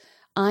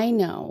I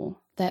know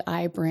that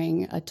I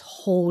bring a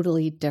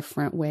totally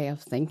different way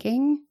of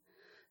thinking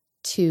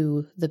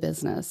to the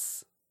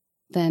business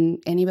than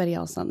anybody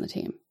else on the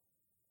team.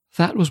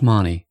 That was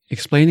Marnie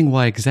explaining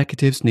why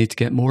executives need to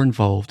get more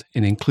involved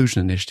in inclusion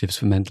initiatives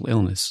for mental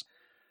illness.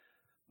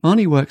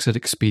 Marnie works at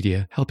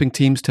Expedia, helping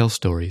teams tell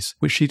stories,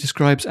 which she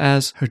describes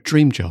as her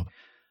dream job.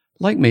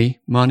 Like me,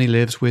 Marnie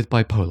lives with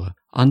bipolar.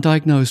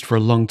 Undiagnosed for a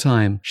long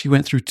time, she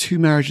went through 2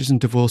 marriages and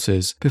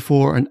divorces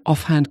before an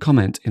offhand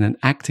comment in an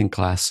acting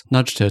class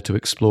nudged her to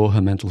explore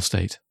her mental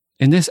state.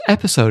 In this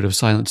episode of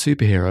Silent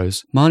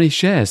Superheroes, Marnie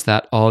shares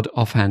that odd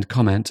offhand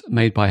comment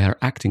made by her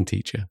acting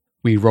teacher.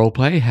 We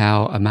roleplay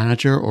how a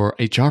manager or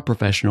HR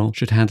professional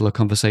should handle a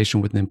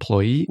conversation with an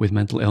employee with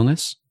mental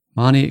illness.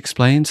 Marnie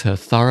explains her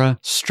thorough,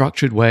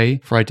 structured way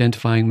for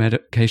identifying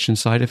medication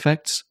side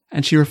effects,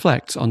 and she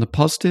reflects on the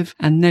positive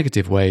and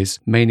negative ways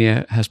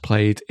mania has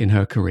played in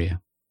her career.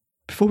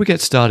 Before we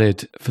get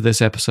started for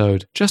this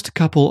episode, just a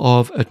couple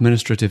of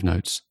administrative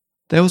notes.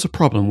 There was a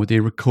problem with the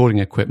recording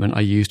equipment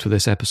I used for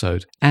this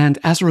episode, and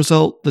as a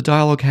result, the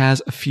dialogue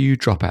has a few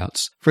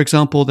dropouts. For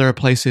example, there are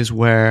places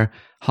where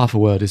half a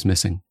word is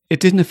missing.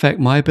 It didn't affect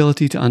my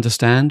ability to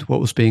understand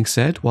what was being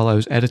said while I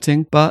was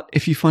editing, but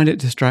if you find it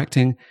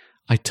distracting,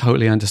 I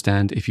totally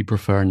understand if you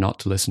prefer not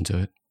to listen to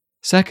it.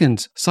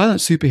 Second, Silent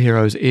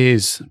Superheroes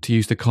is, to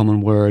use the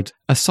common word,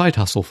 a side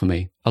hustle for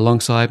me,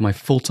 alongside my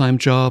full-time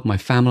job, my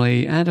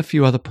family, and a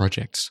few other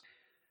projects.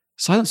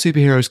 Silent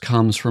Superheroes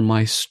comes from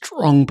my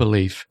strong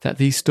belief that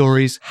these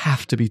stories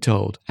have to be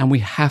told, and we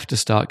have to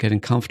start getting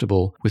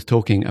comfortable with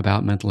talking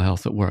about mental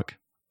health at work.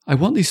 I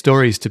want these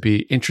stories to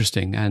be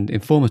interesting and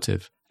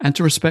informative, and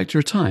to respect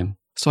your time,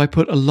 so I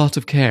put a lot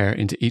of care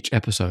into each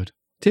episode.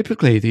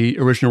 Typically, the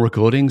original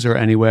recordings are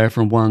anywhere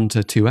from 1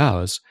 to 2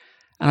 hours,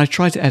 and I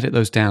try to edit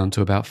those down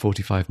to about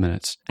 45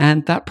 minutes,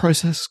 and that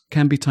process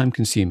can be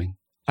time-consuming.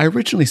 I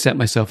originally set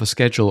myself a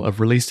schedule of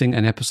releasing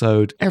an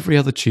episode every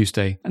other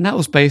Tuesday, and that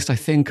was based, I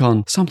think,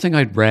 on something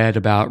I'd read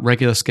about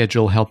regular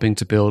schedule helping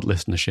to build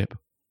listenership.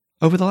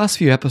 Over the last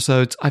few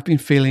episodes, I've been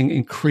feeling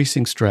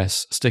increasing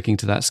stress sticking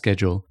to that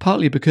schedule,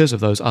 partly because of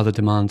those other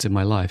demands in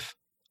my life.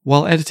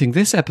 While editing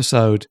this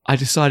episode, I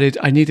decided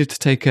I needed to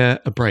take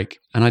a break,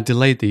 and I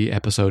delayed the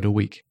episode a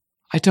week.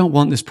 I don't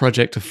want this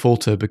project to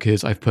falter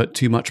because I've put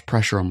too much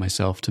pressure on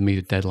myself to meet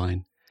a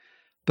deadline.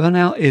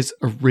 Burnout is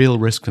a real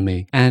risk for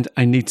me, and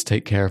I need to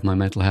take care of my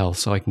mental health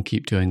so I can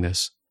keep doing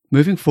this.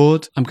 Moving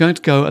forward, I'm going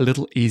to go a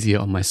little easier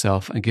on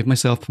myself and give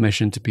myself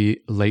permission to be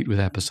late with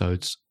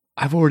episodes.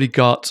 I've already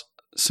got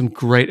some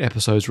great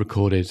episodes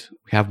recorded.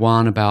 We have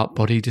one about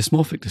body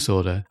dysmorphic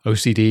disorder,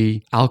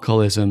 OCD,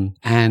 alcoholism,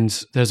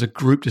 and there's a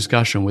group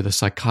discussion with a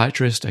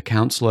psychiatrist, a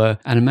counselor,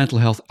 and a mental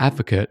health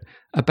advocate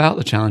about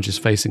the challenges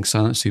facing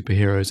silent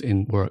superheroes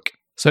in work.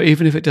 So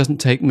even if it doesn't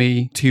take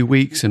me 2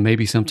 weeks and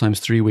maybe sometimes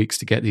 3 weeks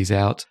to get these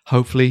out,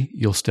 hopefully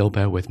you'll still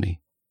bear with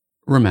me.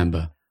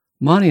 Remember,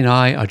 Marnie and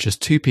I are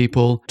just 2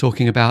 people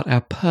talking about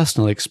our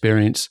personal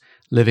experience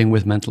living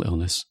with mental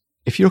illness.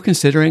 If you're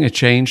considering a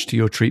change to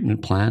your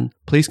treatment plan,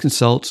 please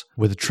consult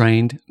with a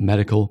trained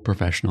medical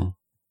professional.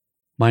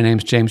 My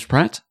name's James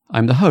Pratt.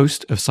 I'm the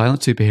host of Silent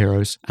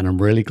Superheroes, and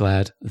I'm really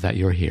glad that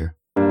you're here.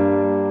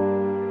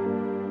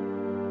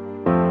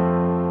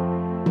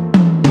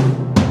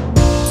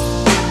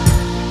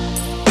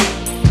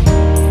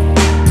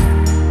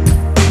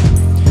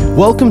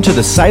 Welcome to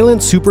the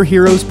Silent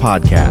Superheroes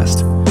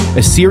Podcast,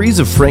 a series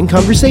of frank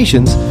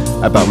conversations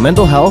about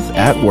mental health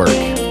at work.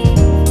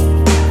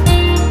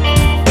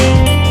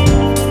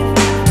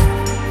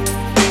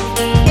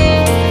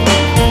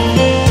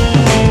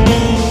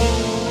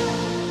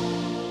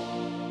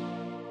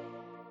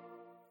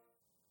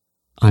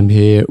 I'm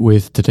here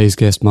with today's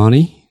guest,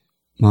 Marnie.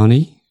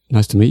 Marnie,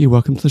 nice to meet you.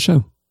 Welcome to the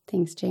show.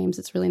 Thanks, James.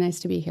 It's really nice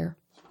to be here.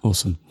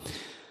 Awesome.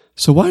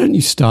 So why don't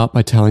you start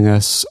by telling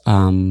us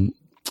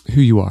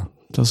who you are?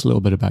 Tell us a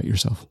little bit about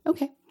yourself.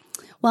 Okay.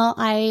 Well,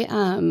 I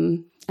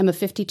am a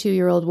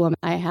 52-year-old woman.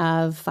 I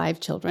have 5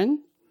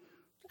 children.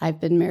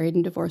 I've been married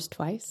and divorced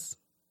twice.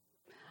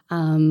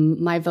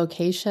 My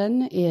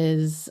vocation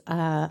is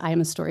I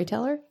am a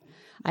storyteller.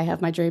 I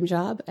have my dream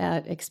job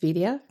at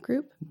Expedia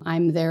Group.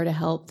 I'm there to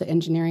help the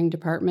engineering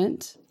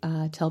department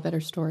tell better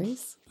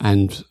stories.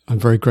 And I'm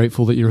very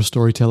grateful that you're a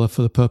storyteller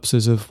for the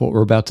purposes of what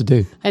we're about to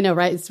do. I know,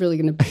 right? It's really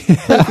going to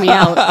freak me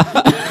out.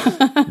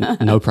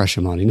 No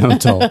pressure, Marnie. No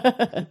at all.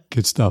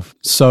 Good stuff.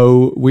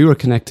 So we were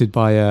connected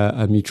by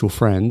a mutual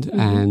friend,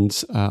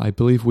 and I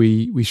believe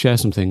we share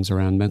some things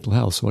around mental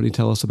health. So why don't you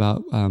tell us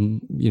about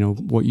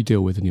what you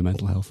deal with in your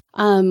mental health?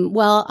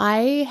 Well,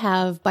 I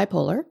have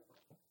bipolar.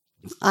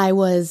 I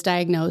was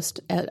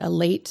diagnosed at a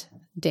late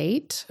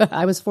date.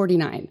 I was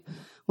 49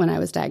 when I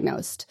was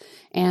diagnosed.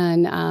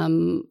 And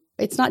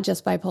it's not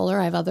just bipolar.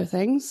 I have other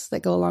things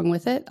that go along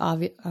with it.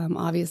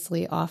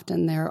 Obviously,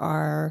 often there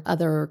are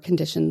other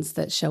conditions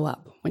that show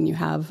up when you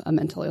have a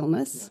mental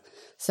illness.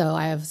 So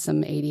I have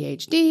some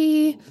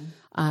ADHD.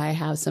 I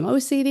have some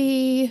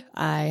OCD.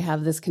 I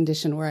have this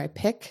condition where I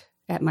pick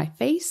at my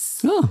face.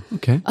 Oh,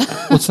 okay.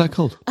 What's that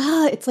called?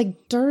 It's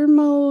like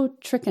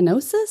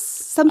dermotrichinosis,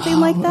 something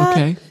like that.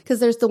 Okay. Because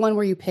there's the one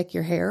where you pick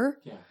your hair.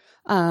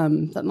 Yeah.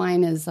 But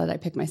mine is that I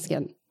pick my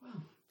skin.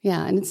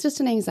 Yeah, and it's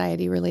just an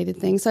anxiety-related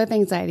thing. So I have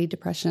anxiety,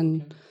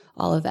 depression,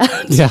 all of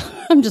that. Yeah.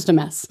 I'm just a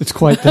mess. It's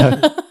quite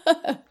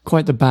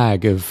the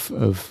bag of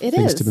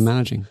things to be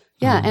managing.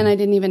 Yeah, and I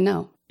didn't even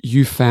know.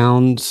 You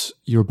found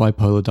your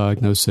bipolar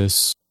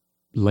diagnosis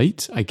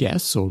late, I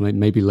guess, or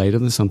maybe later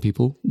than some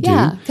people do.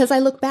 Yeah, because I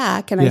look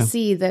back and I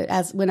see that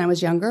as when I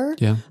was younger,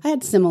 I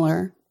had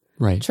similar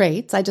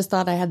traits. I just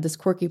thought I had this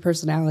quirky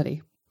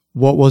personality.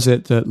 What was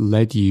it that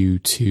led you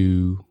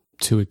to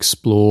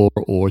explore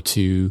or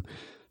to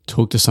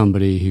talk to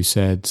somebody who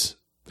said,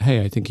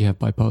 hey, I think you have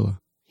bipolar?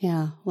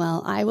 Yeah,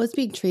 well, I was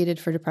being treated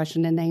for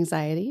depression and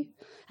anxiety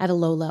at a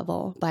low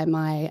level by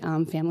my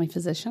family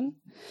physician.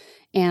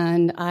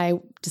 And I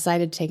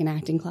decided to take an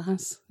acting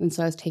class. And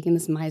so I was taking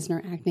this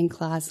Meisner acting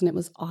class, and it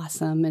was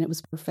awesome and it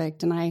was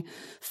perfect. And I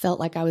felt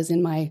like I was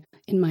in my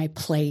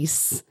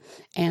place.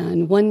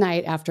 And one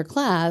night after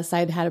class,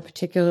 I'd had a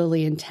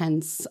particularly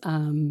intense,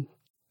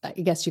 I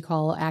guess you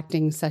call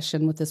acting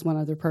session with this one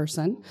other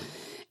person.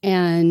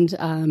 And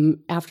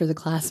after the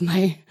class,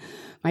 my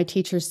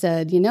teacher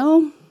said,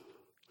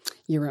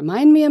 you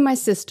remind me of my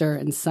sister,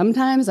 and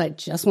sometimes I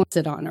just want to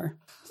sit on her.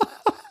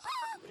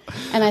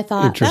 And I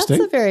thought, that's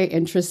a very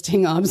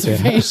interesting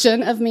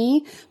observation of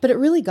me, but it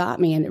really got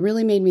me, and it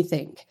really made me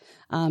think,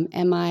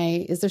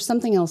 is there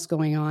something else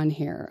going on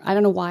here? I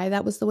don't know why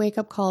that was the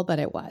wake-up call, but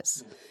it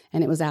was.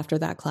 And it was after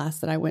that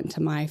class that I went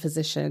to my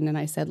physician and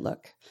I said,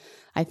 look,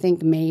 I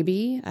think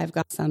maybe I've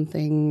got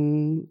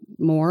something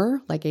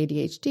more like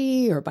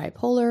ADHD or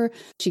bipolar.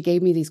 She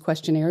gave me these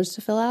questionnaires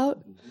to fill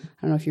out.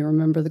 I don't know if you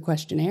remember the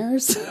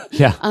questionnaires.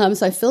 Yeah.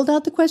 So I filled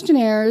out the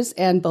questionnaires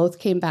and both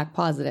came back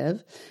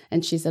positive.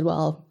 And she said,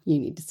 well, you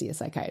need to see a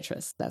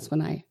psychiatrist. That's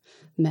when I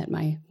met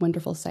my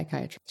wonderful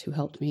psychiatrist who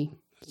helped me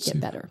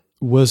get better.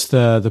 Was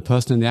the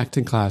person in the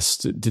acting class,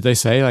 did they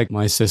say, like,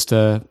 my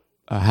sister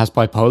has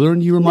bipolar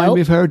and you remind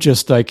me of her?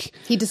 Just like...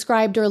 He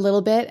described her a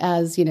little bit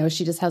as,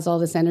 she just has all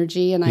this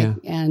energy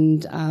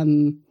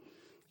and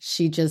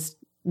she just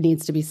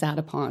needs to be sat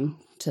upon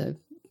to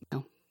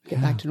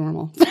get back to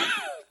normal.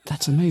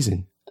 That's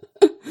amazing.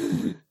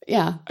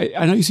 Yeah.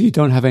 I know you say you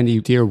don't have any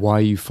idea why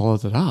you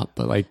followed it up,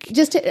 but like...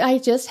 I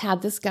just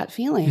had this gut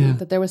feeling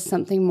that there was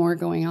something more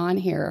going on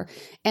here.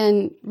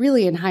 And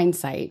really in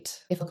hindsight,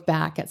 if I look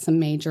back at some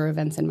major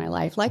events in my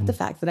life, like the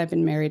fact that I've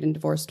been married and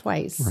divorced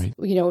twice, it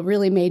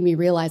really made me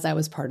realize I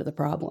was part of the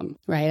problem,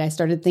 right? I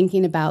started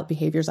thinking about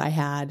behaviors I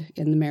had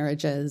in the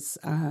marriages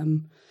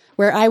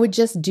where I would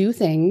just do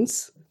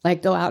things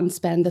like go out and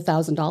spend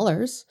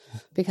 $1,000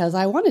 because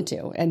I wanted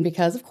to and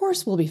because, of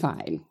course, we'll be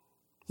fine.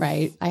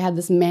 Right? I had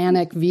this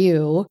manic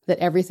view that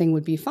everything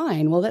would be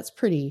fine. Well, that's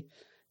pretty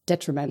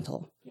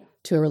detrimental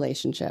to a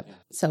relationship.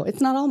 So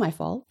it's not all my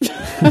fault.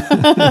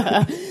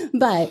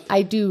 But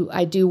I do,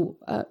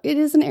 it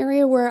is an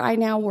area where I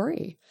now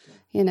worry.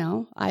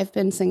 I've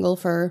been single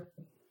for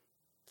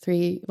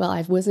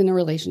I was in a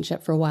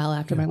relationship for a while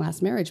after my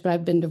last marriage, but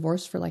I've been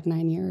divorced for like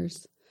 9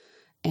 years.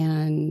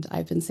 And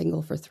I've been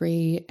single for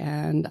 3,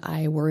 and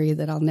I worry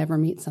that I'll never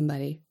meet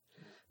somebody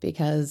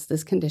because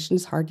this condition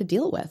is hard to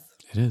deal with.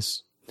 It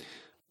is.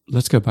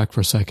 Let's go back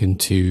for a second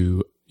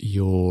to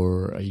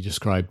you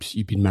described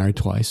you've been married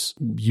twice.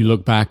 You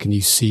look back and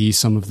you see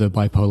some of the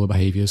bipolar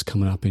behaviors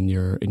coming up in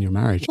your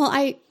marriage. Well,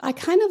 I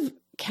kind of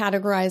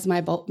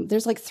categorize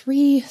there's like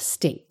 3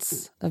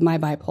 states of my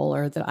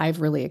bipolar that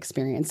I've really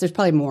experienced. There's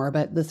probably more,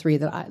 but the 3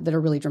 that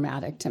are really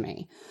dramatic to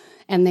me.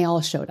 And they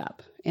all showed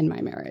up in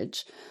my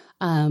marriage.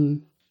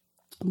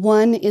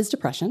 One is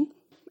depression.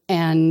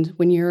 And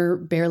when you're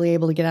barely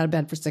able to get out of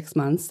bed for 6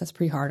 months, that's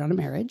pretty hard on a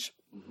marriage,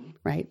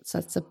 right? So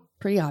that's a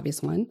pretty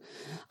obvious one.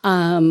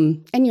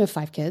 And you have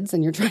 5 kids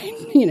and you're trying,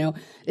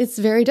 it's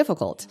very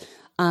difficult.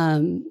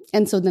 And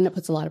so then it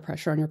puts a lot of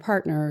pressure on your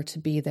partner to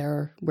be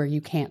there where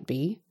you can't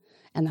be.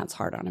 And that's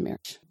hard on a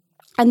marriage.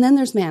 And then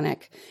there's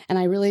manic. And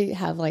I really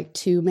have like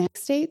 2 manic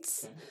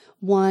states.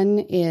 One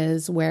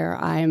is where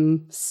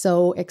I'm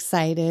so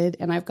excited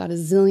and I've got a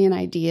zillion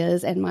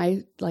ideas and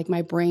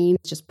my brain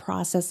is just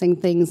processing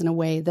things in a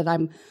way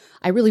that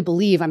I really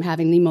believe I'm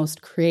having the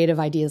most creative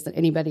ideas that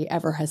anybody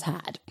ever has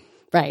had,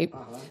 right?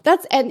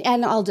 That's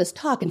and I'll just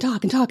talk and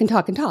talk and talk and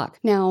talk and talk.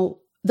 Now,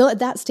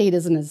 that state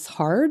isn't as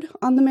hard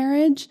on the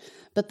marriage,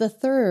 but the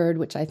third,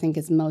 which I think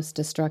is most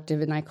destructive,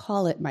 and I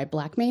call it my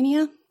black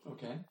mania,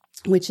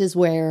 which is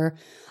where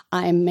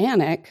I'm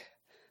manic,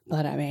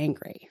 but I'm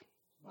angry.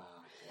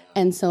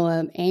 And so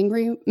an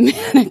angry,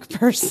 manic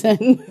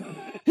person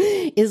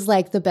is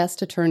like the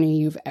best attorney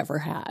you've ever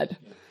had.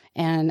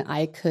 And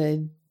I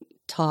could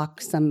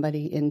talk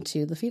somebody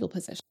into the fetal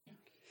position.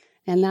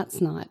 And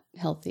that's not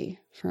healthy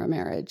for a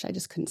marriage. I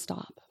just couldn't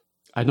stop.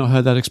 I'd not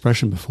heard that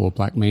expression before,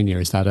 black mania.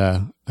 Is that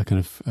a kind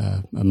of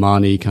a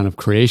Marnie kind of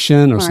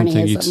creation or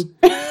something?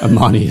 A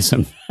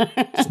Marnieism.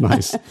 It's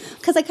nice.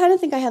 Because I kind of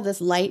think I have this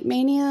light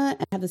mania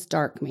and I have this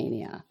dark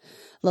mania.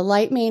 The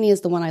light mania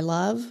is the one I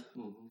love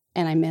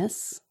and I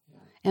miss.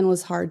 and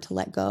was hard to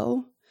let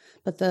go.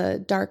 But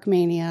the dark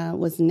mania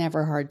was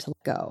never hard to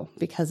let go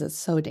because it's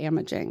so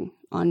damaging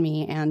on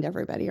me and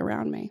everybody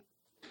around me.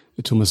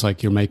 It's almost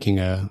like you're making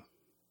a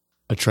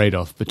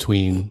trade-off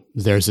between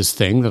there's this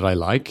thing that I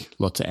like,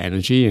 lots of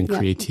energy and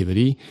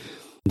creativity.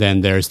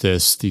 Then there's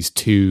these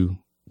two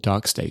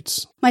dark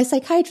states. My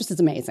psychiatrist is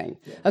amazing.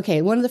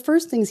 Okay, one of the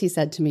first things he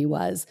said to me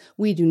was,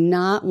 we do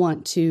not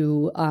want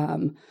to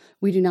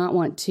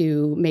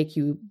make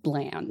you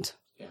bland.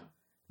 Yeah.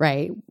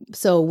 Right?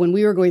 So when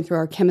we were going through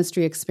our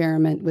chemistry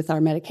experiment with our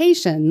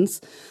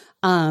medications,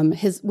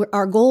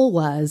 our goal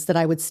was that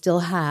I would still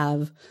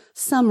have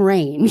some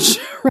range,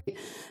 right?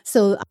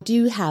 So I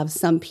do have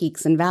some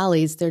peaks and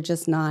valleys. They're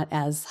just not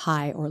as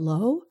high or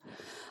low.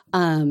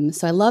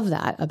 So I love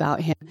that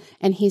about him.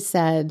 And he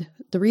said,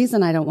 the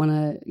reason I don't want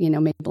to,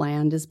 make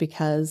bland is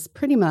because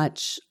pretty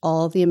much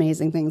all the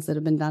amazing things that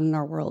have been done in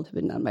our world have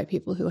been done by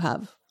people who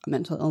have a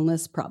mental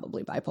illness,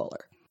 probably bipolar.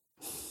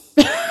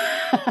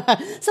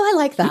 So I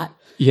like that.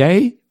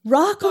 Yay.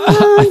 Rock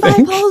on,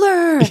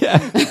 bipolar.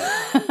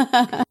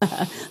 Yeah.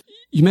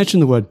 You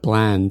mentioned the word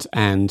bland,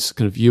 and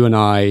kind of you and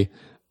I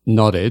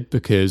nodded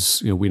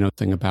because we know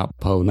nothing about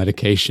bipolar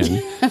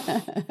medication.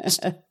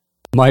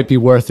 Might be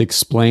worth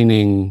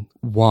explaining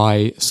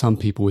why some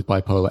people with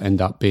bipolar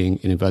end up being,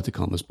 in inverted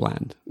commas,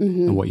 bland,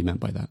 and what you meant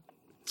by that.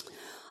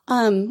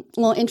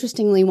 Well,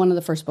 interestingly, one of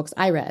the first books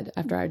I read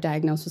after our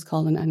diagnosis was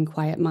called An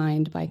Unquiet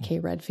Mind by Kay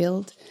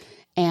Redfield.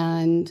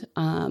 And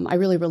I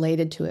really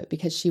related to it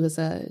because she's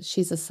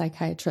a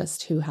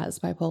psychiatrist who has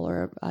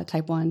bipolar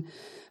type 1,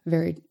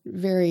 very,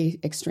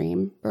 very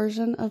extreme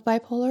version of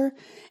bipolar.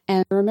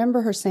 And I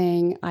remember her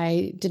saying,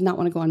 I did not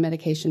want to go on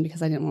medication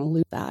because I didn't want to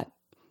lose that.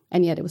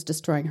 And yet it was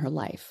destroying her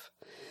life.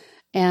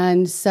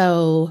 And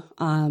so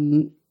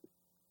I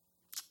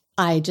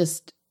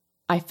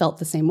felt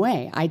the same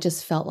way. I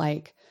just felt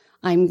like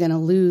I'm going to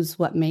lose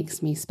what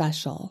makes me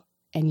special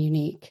and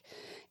unique.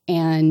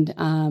 And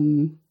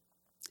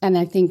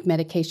I think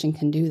medication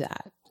can do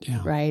that,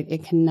 right?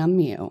 It can numb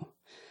you.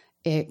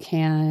 It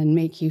can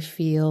make you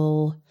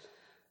feel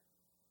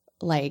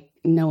like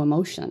no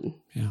emotion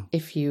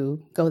if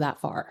you go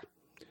that far,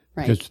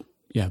 right? Because,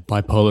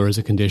 bipolar is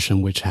a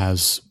condition which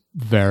has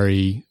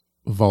very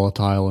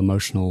volatile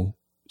emotional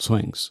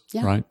swings,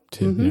 right?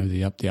 To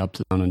the up,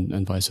 to down,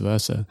 and vice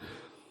versa.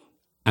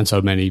 And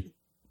so many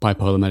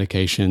bipolar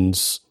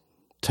medications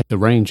take the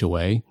range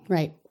away,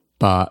 right?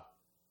 But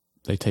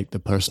they take the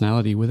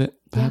personality with it,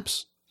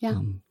 perhaps. Yeah.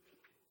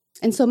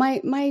 And so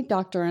my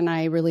doctor and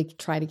I really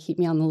try to keep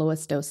me on the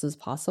lowest doses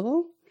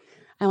possible.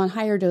 I'm on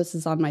higher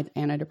doses on my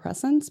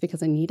antidepressants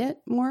because I need it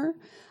more.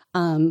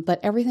 But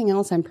everything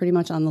else, I'm pretty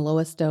much on the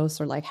lowest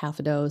dose or like half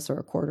a dose or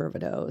a quarter of a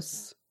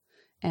dose.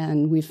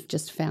 And we've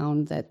just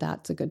found that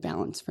that's a good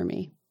balance for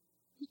me.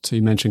 So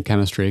you mentioned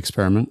chemistry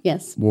experiment.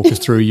 Yes. Walk us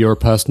through your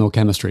personal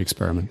chemistry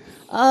experiment.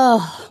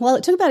 Oh, well,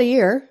 it took about a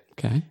year.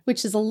 Okay.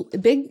 Which is a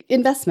big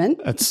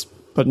investment.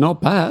 But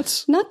not bad.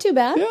 Not too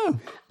bad. Yeah.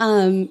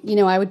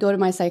 I would go to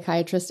my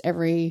psychiatrist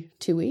every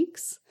 2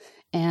 weeks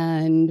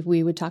and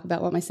we would talk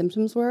about what my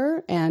symptoms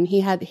were. And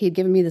he'd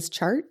given me this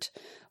chart,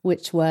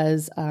 which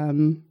was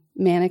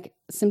manic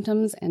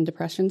symptoms and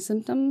depression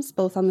symptoms,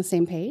 both on the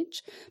same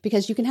page,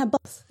 because you can have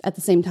both at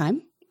the same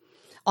time.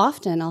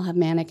 Often I'll have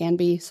manic and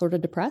be sort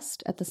of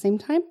depressed at the same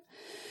time.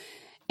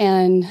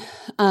 And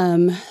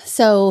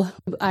so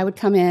I would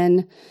come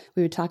in,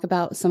 we would talk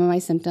about some of my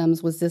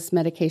symptoms. Was this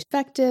medication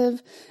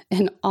effective?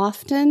 And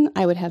often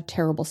I would have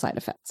terrible side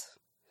effects.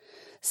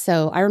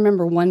 So I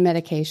remember one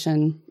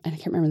medication, and I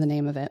can't remember the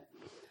name of it,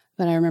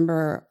 but I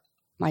remember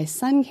my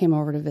son came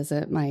over to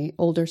visit, my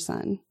older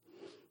son,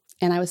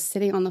 and I was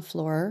sitting on the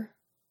floor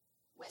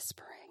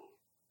whispering.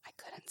 I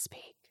couldn't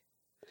speak.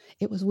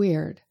 It was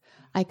weird.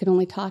 I could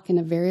only talk in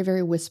a very,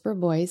 very whisper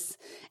voice,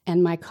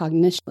 and my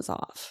cognition was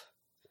off.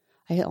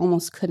 I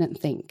almost couldn't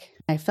think.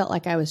 I felt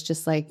like I was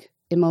just like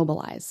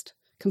immobilized,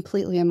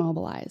 completely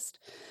immobilized.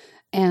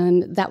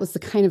 And that was the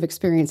kind of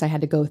experience I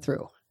had to go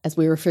through as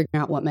we were figuring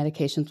out what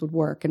medications would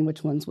work and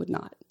which ones would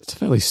not. It's a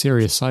fairly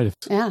serious side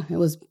effect. Yeah, it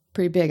was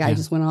pretty big. Yeah. I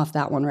just went off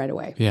that one right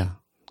away. Yeah.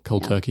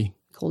 Cold turkey.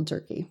 Cold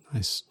turkey.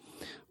 Nice.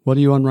 What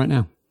are you on right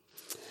now?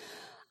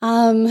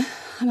 I'm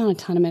on a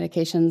ton of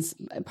medications,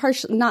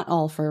 partially, not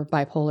all for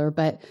bipolar,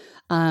 but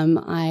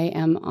I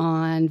am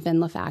on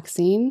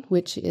venlafaxine,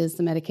 which is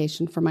the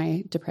medication for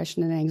my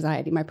depression and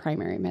anxiety, my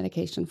primary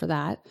medication for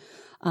that.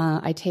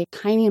 I take a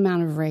tiny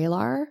amount of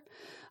Vraylar,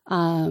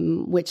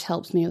 which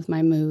helps me with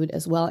my mood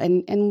as well,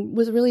 and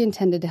was really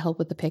intended to help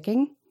with the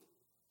picking.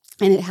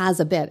 And it has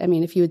a bit. I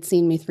mean, if you had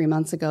seen me 3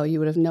 months ago, you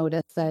would have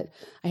noticed that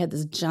I had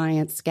this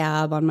giant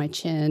scab on my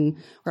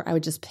chin where I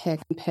would just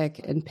pick and pick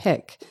and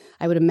pick.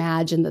 I would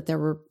imagine that there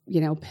were,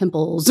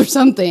 pimples or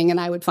something,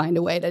 and I would find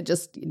a way to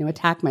just,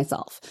 attack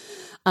myself.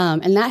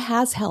 And that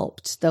has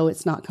helped, though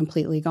it's not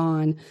completely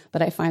gone.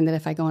 But I find that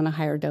if I go on a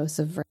higher dose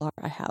of Vraylar,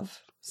 I have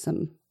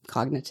some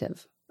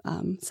cognitive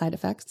side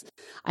effects.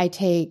 I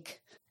take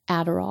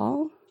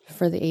Adderall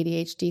for the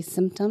ADHD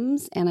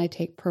symptoms, and I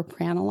take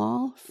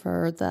propranolol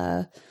for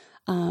the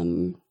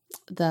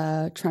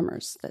the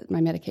tremors that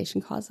my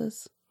medication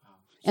causes.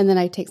 And then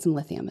I take some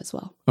lithium as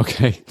well.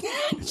 Okay.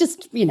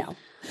 Just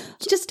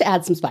to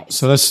add some spice.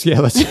 So let's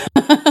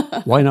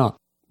why not?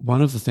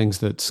 One of the things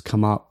that's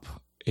come up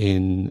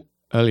in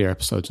earlier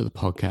episodes of the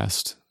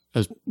podcast,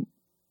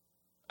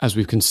 as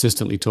we've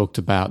consistently talked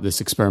about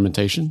this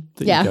experimentation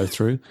that you go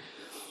through,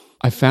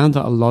 I found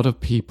that a lot of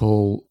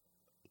people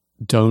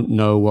don't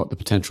know what the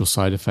potential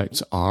side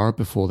effects are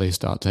before they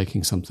start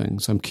taking something.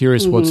 So I'm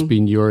curious, what's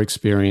been your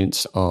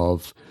experience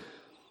of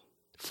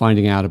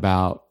finding out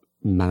about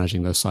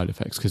managing those side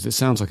effects? Because it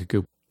sounds like a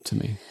good to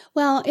me.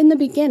 Well, in the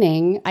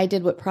beginning, I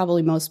did what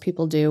probably most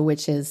people do,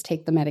 which is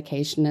take the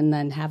medication and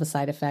then have a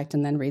side effect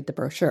and then read the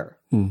brochure.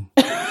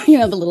 The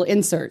little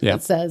insert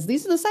that says,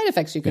 these are the side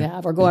effects you could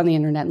have, or go on the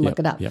internet and look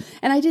it up.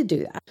 And I did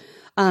do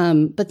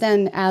that. But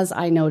then as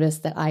I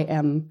noticed that I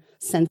am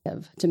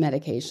sensitive to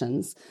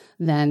medications,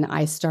 then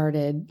I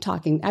started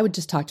I would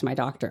just talk to my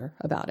doctor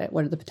about it.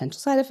 What are the potential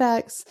side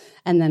effects?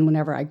 And then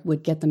whenever I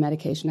would get the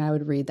medication, I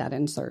would read that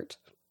insert.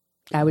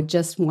 I would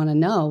just want to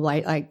know,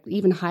 like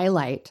even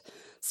highlight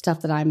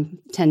stuff that I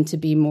tend to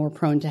be more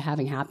prone to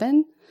having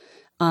happen.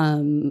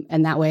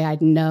 And that way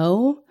I'd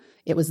know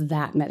it was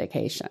that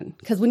medication.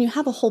 Because when you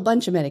have a whole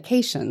bunch of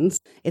medications,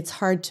 it's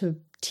hard to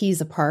tease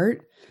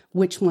apart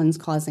which one's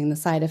causing the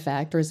side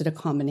effect, or is it a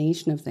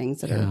combination of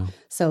things that are.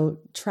 So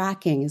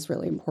tracking is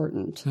really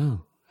important. Oh.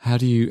 How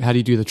do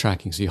you do the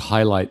tracking? So you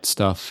highlight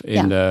stuff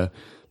in the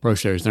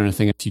brochure. Is there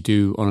anything that you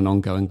do on an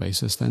ongoing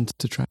basis then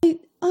to track?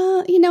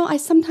 I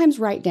sometimes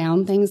write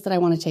down things that I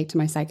want to take to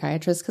my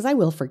psychiatrist because I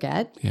will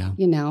forget.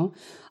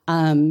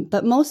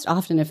 But most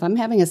often, if I'm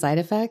having a side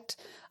effect,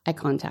 I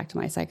contact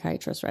my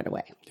psychiatrist right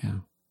away. Yeah.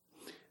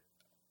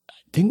 I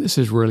think this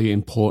is really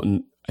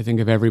important. I think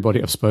of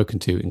everybody I've spoken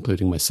to,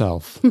 including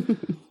myself,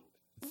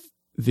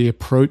 the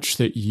approach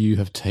that you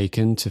have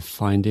taken to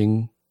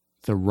finding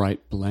the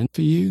right blend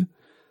for you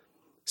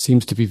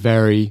seems to be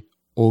very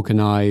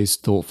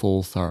organized,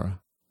 thoughtful, thorough.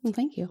 Well,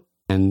 thank you.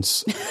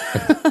 And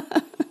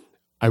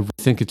I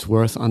think it's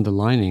worth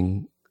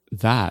underlining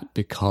that,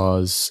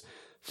 because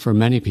for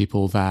many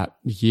people, that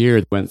year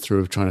they went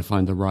through of trying to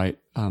find the right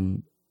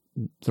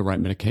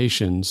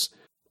medications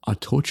are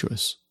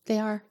torturous. They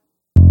are.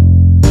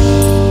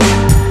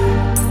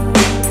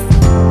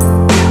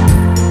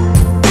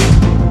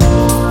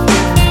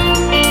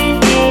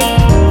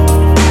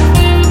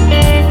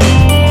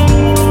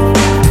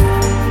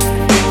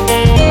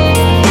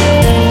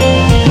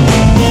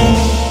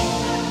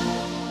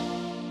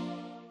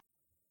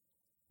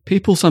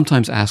 People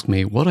sometimes ask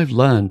me what I've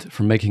learned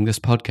from making this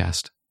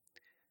podcast.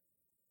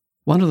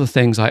 One of the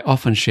things I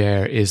often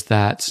share is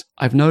that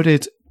I've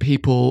noted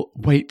people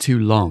wait too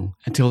long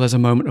until there's a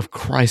moment of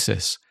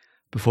crisis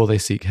before they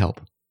seek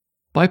help.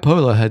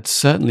 Bipolar had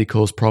certainly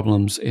caused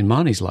problems in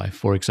Marnie's life,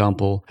 for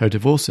example, her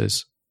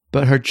divorces.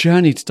 But her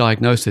journey to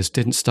diagnosis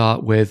didn't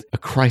start with a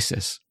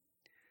crisis.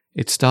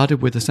 It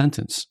started with a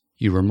sentence,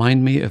 "You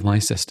remind me of my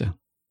sister."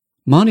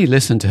 Marnie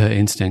listened to her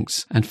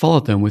instincts and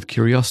followed them with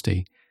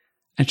curiosity,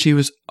 and she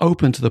was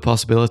open to the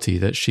possibility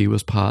that she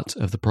was part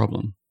of the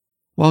problem.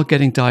 While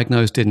getting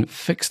diagnosed didn't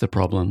fix the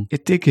problem,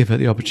 it did give her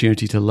the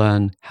opportunity to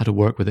learn how to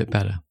work with it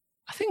better.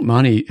 I think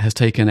Marnie has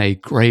taken a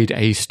grade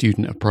A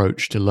student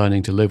approach to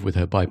learning to live with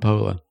her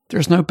bipolar. There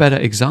is no better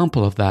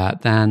example of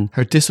that than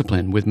her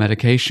discipline with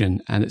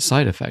medication and its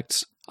side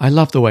effects. I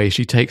love the way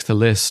she takes the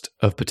list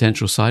of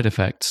potential side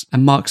effects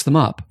and marks them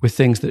up with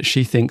things that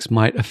she thinks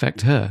might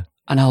affect her.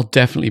 And I'll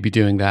definitely be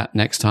doing that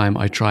next time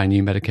I try a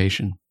new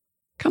medication.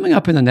 Coming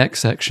up in the next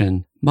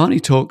section,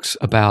 Marnie talks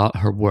about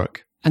her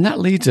work. And that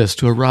leads us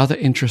to a rather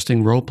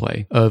interesting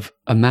roleplay of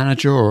a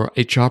manager or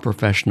HR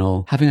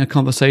professional having a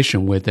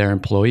conversation with their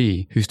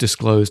employee who's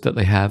disclosed that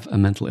they have a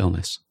mental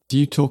illness. Do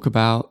you talk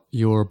about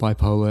your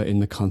bipolar in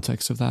the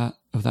context of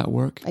that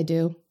work? I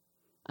do.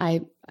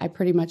 I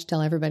pretty much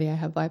tell everybody I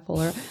have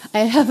bipolar.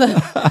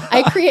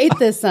 I create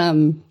this,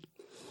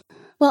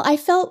 I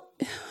felt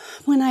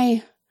when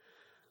I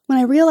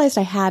realized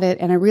I had it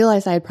and I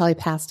realized I had probably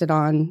passed it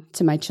on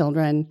to my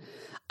children,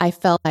 I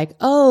felt like,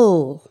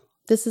 oh,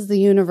 this is the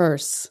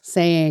universe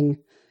saying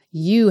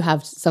you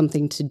have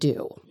something to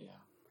do,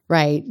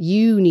 right?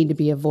 You need to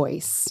be a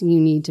voice. You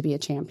need to be a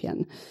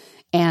champion.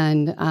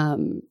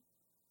 And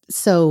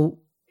so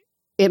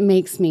it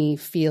makes me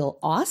feel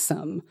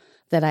awesome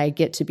that I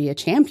get to be a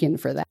champion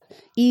for that,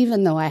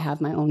 even though I have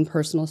my own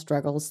personal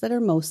struggles that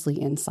are mostly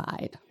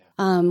inside.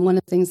 One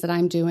of the things that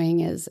I'm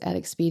doing is at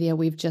Expedia,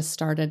 we've just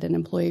started an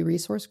employee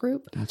resource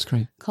group. That's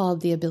great.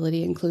 Called the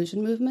Ability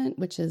Inclusion Movement,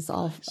 which is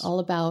all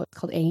about,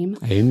 called AIM.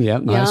 AIM, yeah,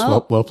 nice. Yeah.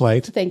 Well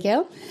played. Thank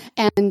you.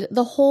 And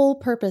the whole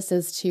purpose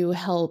is to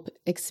help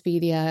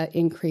Expedia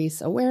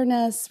increase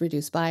awareness,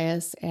 reduce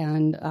bias,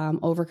 and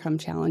overcome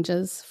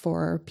challenges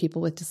for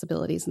people with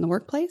disabilities in the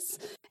workplace.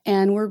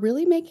 And we're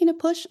really making a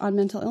push on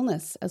mental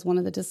illness as one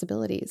of the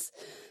disabilities.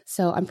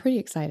 So I'm pretty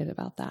excited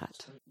about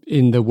that.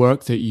 In the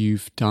work that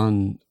you've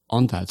done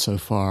on that so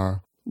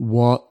far,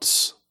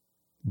 what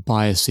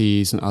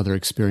biases and other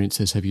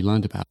experiences have you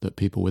learned about that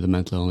people with a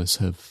mental illness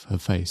have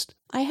faced?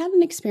 I had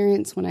an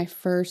experience when I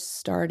first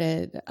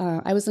started.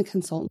 I was a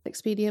consultant at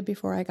Expedia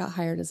before I got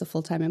hired as a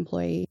full-time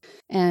employee.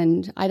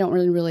 And I don't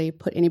really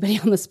put anybody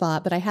on the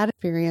spot, but I had an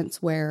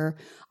experience where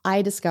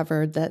I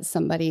discovered that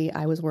somebody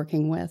I was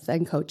working with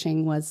and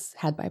coaching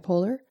had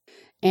bipolar.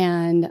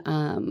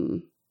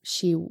 And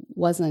she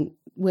wasn't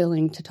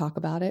willing to talk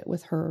about it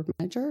with her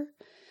manager.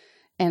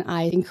 And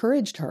I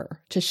encouraged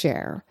her to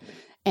share.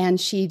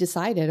 And she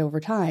decided over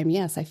time,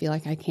 yes, I feel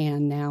like I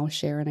can now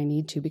share and I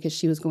need to, because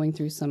she was going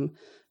through some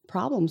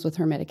problems with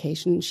her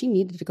medication. She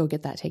needed to go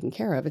get that taken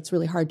care of. It's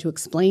really hard to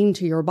explain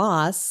to your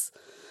boss,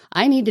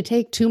 I need to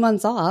take 2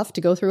 months off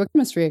to go through a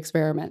chemistry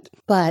experiment.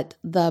 But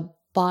the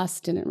boss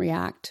didn't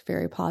react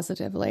very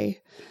positively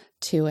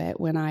to it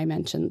when I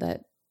mentioned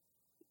that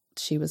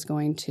she was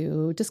going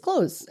to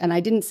disclose. And I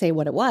didn't say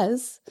what it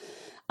was.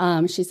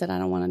 She said, I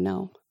don't want to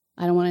know.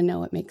 I don't want to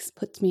know. It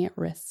puts me at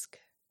risk.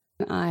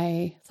 And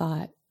I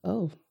thought,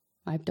 oh,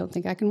 I don't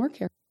think I can work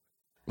here.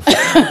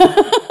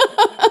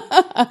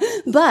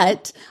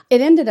 But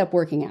it ended up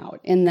working out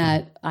in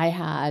that I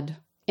had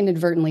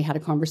inadvertently had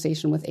a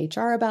conversation with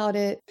HR about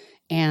it.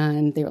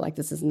 And they were like,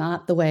 this is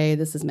not the way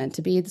this is meant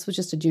to be. This was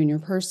just a junior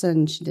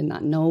person. She did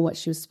not know what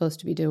she was supposed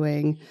to be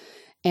doing.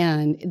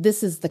 And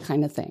this is the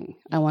kind of thing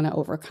I want to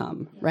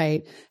overcome,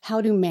 right?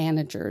 How do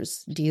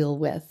managers deal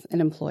with an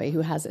employee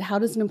who has it? How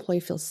does an employee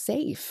feel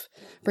safe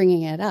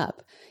bringing it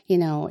up? You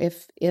know,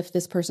 if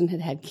this person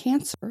had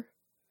cancer,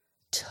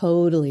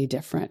 totally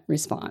different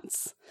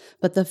response.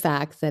 But the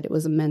fact that it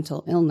was a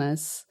mental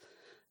illness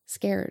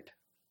scared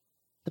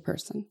the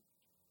person.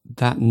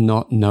 That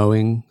not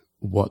knowing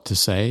what to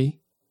say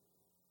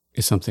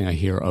is something I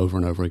hear over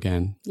and over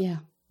again. Yeah.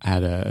 I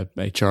had a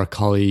HR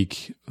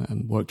colleague,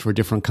 worked for a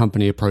different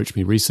company, approached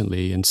me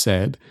recently and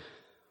said,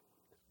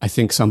 I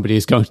think somebody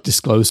is going to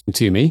disclose something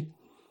to me,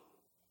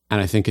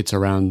 and I think it's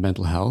around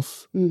mental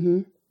health.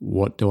 Mm-hmm.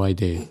 What do I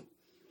do?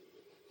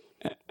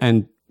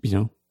 And, you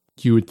know,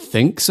 you would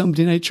think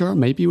somebody in HR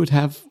maybe would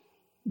have,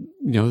 you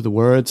know, the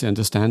words,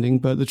 understanding,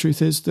 but the truth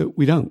is that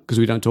we don't, because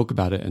we don't talk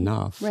about it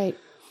enough. Right.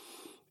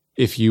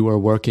 If you were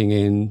working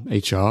in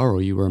HR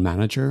or you were a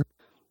manager,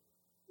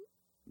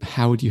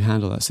 how would you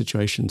handle that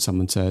situation?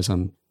 Someone says,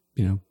 I'm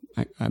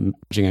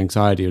managing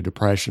anxiety or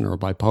depression or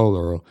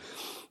bipolar or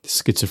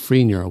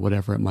schizophrenia or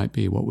whatever it might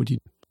be. What would you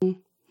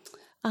do?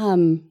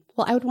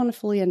 Well, I would want to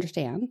fully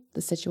understand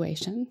the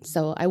situation.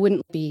 So I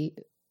wouldn't be,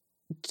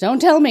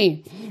 don't tell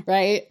me,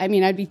 right? I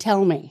mean, I'd be,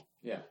 tell me.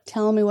 Yeah.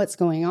 Tell me what's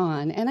going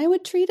on. And I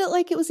would treat it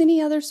like it was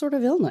any other sort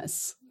of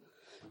illness,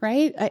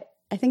 right?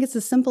 I think it's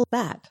as simple as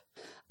that.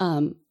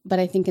 But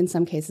I think in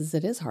some cases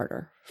it is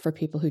harder for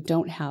people who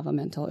don't have a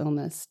mental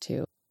illness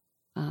to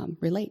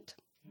relate.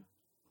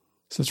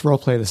 So let's role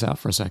play this out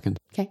for a second.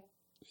 Okay.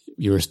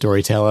 You're a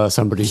storyteller,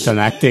 somebody's done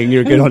acting,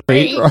 you're good on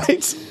beat,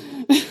 right?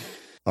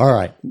 All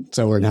right.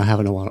 So we're now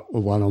having a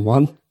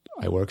one-on-one.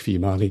 I work for you,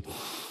 Marnie.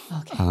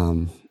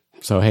 Okay.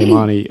 So, hey,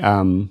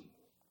 Marnie,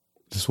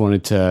 just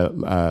wanted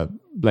to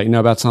let you know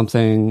about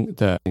something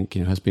that I think,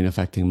 has been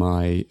affecting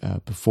my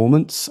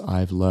performance.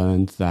 I've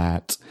learned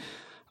that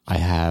I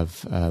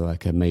have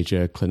like a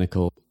major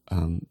clinical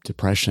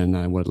depression.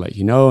 I want to let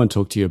you know and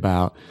talk to you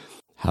about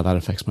how that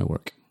affects my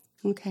work.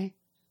 Okay.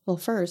 Well,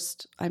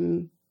 first,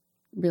 I'm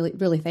really,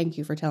 really thank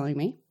you for telling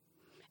me.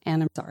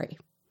 And I'm sorry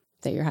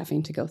that you're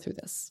having to go through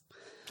this.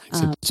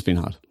 It's been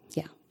hard.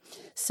 Yeah.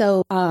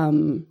 So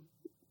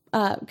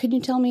could you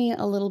tell me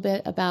a little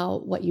bit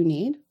about what you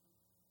need?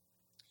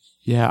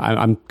 Yeah,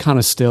 I'm kind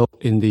of still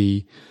in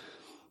the,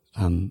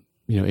 in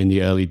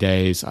the early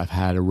days. I've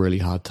had a really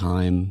hard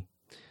time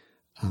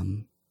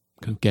kind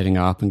of getting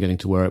up and getting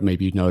to work.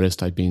 Maybe you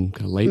noticed I've been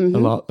kind of late a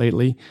lot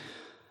lately.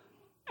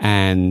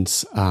 And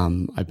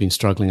I've been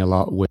struggling a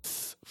lot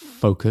with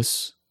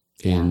focus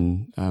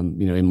in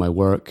my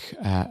work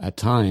at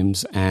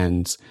times.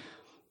 And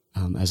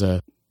as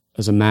a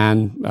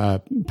man,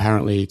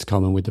 apparently it's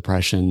common with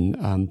depression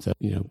that,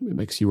 it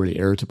makes you really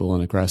irritable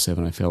and aggressive.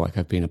 And I feel like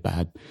I've been a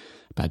bad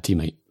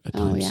teammate at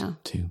times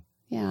too.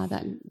 Yeah,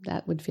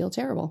 that would feel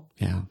terrible.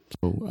 Yeah.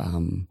 So,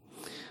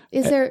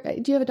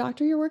 do you have a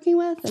doctor you're working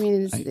with? I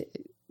mean,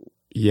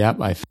 yeah,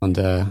 I found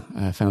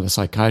a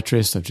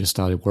psychiatrist I've just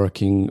started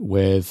working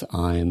with.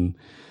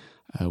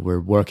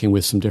 We're working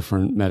with some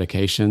different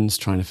medications,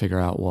 trying to figure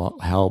out what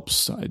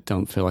helps. I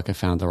don't feel like I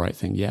found the right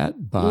thing yet,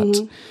 but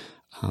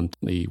I'm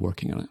definitely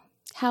working on it.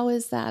 How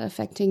is that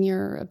affecting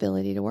your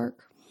ability to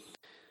work?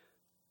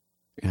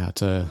 Yeah,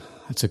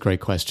 it's a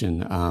great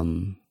question.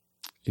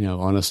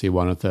 Honestly,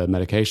 one of the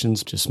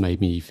medications just made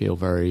me feel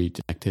very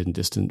disconnected and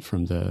distant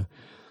from the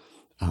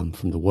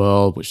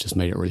world, which just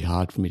made it really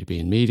hard for me to be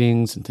in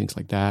meetings and things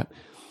like that.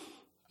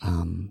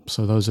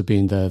 So those have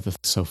been the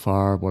so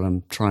far. What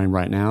I'm trying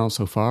right now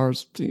so far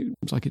seems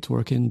like it's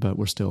working, but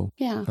we're still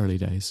early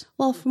days.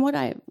 Well, from what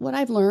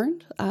I've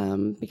learned,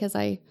 because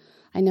I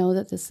know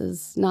that this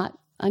is not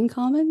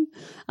uncommon,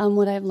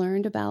 what I've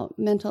learned about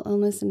mental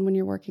illness and when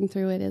you're working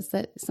through it is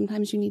that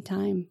sometimes you need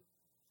time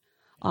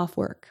off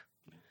work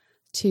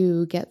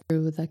to get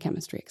through the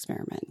chemistry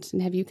experiment.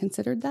 And have you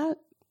considered that?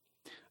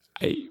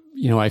 I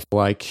feel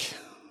like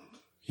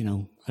I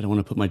don't want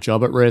to put my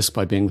job at risk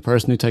by being the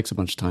person who takes a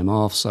bunch of time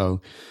off.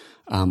 So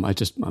I'm a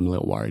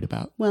little worried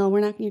about. Well,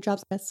 we're not going to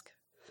jobs at risk.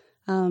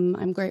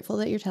 I'm grateful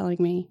that you're telling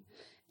me.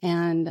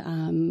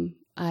 And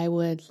I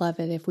would love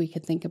it if we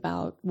could think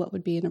about what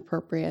would be an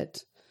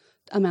appropriate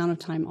amount of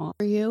time off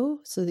for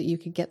you so that you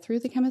could get through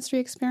the chemistry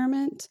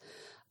experiment.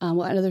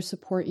 What other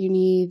support you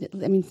need.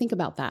 I mean, think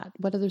about that.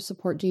 What other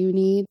support do you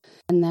need?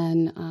 And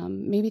then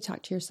maybe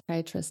talk to your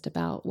psychiatrist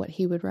about what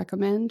he would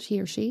recommend, he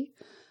or she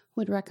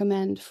would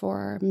recommend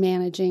for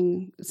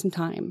managing some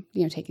time,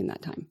 taking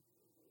that time.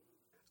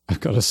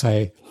 I've got to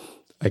say,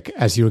 like,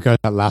 as you were going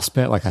that last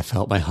bit, like I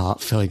felt my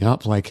heart filling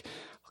up, like,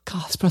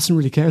 God, this person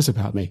really cares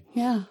about me.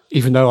 Yeah.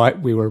 Even though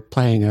we were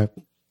playing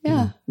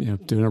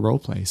doing a role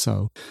play.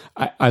 So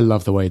I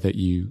love the way that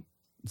you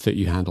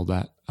handled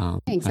that.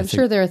 Thanks. I'm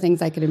sure there are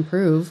things I could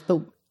improve,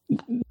 but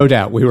no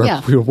doubt we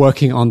were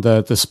working on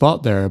the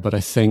spot there. But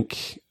I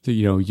think that,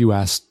 you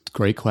asked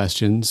great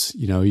questions.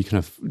 You kind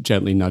of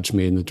gently nudged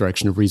me in the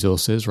direction of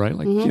resources, right?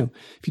 Like,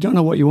 if you don't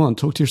know what you want,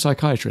 talk to your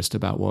psychiatrist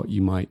about what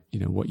you might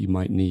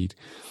need.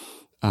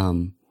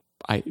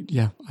 I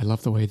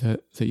love the way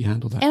that you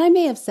handled that. And I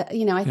may have said,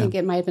 I think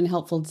it might have been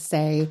helpful to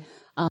say,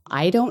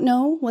 I don't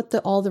know what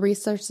all the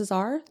resources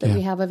are that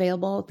we have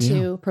available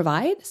to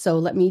provide. So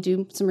let me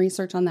do some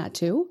research on that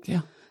too.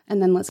 Yeah.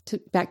 And then let's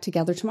get back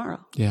together tomorrow.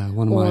 Yeah.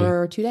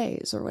 Or 2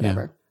 days or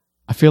whatever. Yeah.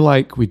 I feel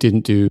like we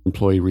didn't do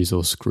employee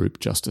resource group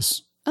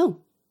justice.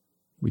 Oh,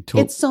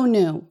 it's so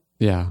new.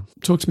 Yeah.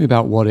 Talk to me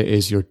about what it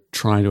is you're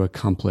trying to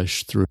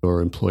accomplish through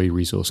your employee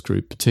resource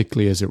group,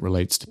 particularly as it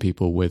relates to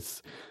people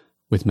with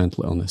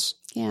mental illness.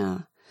 Yeah.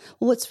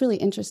 Well, what's really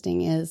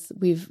interesting is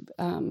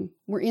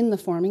we're in the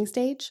forming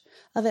stage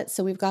of it.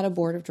 So we've got a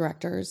board of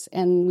directors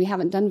and we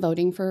haven't done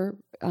voting for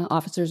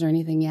officers or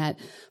anything yet,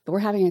 but we're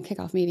having a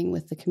kickoff meeting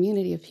with the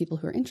community of people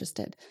who are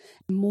interested.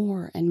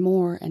 More and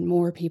more and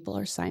more people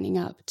are signing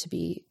up to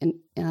be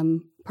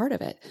part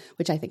of it,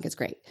 which I think is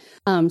great.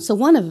 So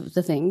one of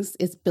the things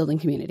is building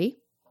community.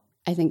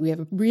 I think we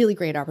have a really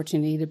great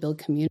opportunity to build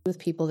community with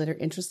people that are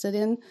interested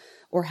in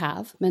or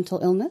have mental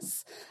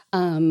illness.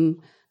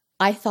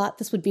 I thought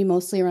this would be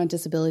mostly around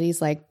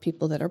disabilities like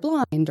people that are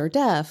blind or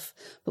deaf,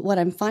 but what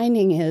I'm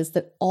finding is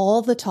that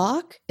all the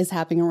talk is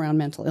happening around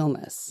mental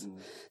illness.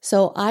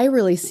 So I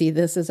really see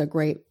this as a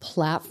great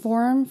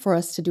platform for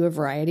us to do a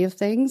variety of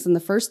things. And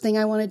the first thing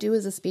I want to do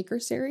is a speaker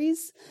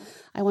series.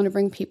 I want to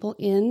bring people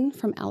in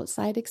from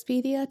outside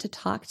Expedia to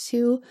talk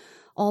to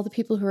all the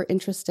people who are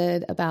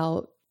interested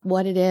about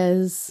what it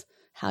is,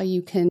 how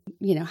you can,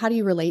 how do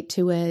you relate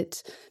to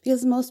it?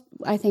 Because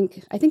I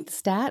think the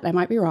stat, I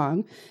might be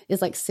wrong,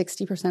 is like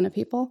 60% of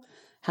people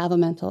have a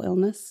mental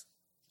illness.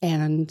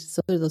 And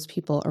so there are those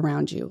people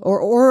around you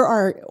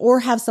or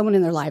have someone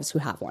in their lives who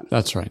have one.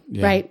 That's right.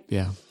 Yeah. Right?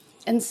 Yeah.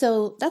 And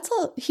so that's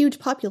a huge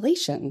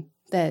population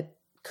that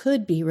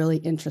could be really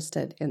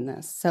interested in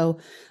this. So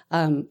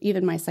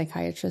even my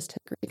psychiatrist had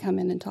agreed to come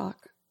in and talk.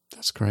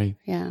 That's great.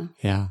 Yeah.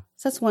 Yeah.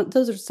 So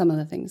those are some of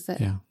the things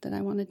that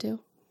I want to do.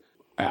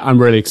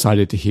 I'm really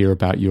excited to hear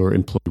about your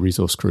employee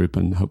resource group,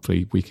 and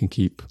hopefully we can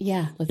keep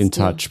in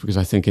touch, because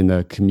I think in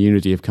the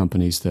community of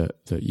companies that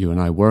you and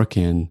I work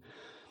in,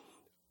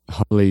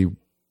 hopefully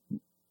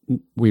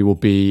we will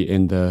be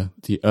in the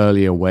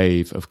earlier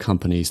wave of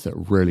companies that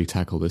really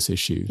tackle this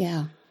issue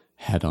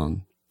head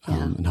on.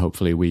 And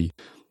hopefully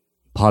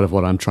part of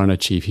what I'm trying to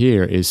achieve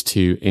here is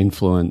to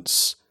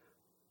influence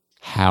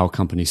how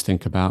companies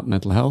think about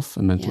mental health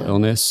and mental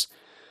illness,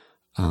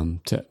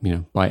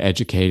 by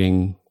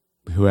educating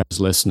whoever's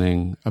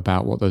listening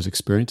about what those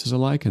experiences are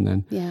like. And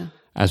then,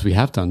 as we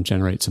have done,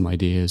 generate some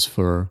ideas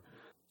for,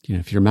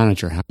 if you're a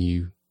manager, how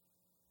you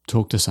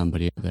talk to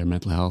somebody about their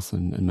mental health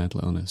and mental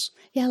illness.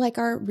 Yeah, like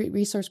our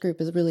resource group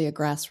is really a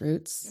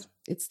grassroots.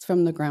 It's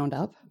from the ground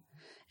up.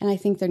 And I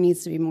think there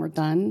needs to be more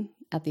done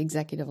at the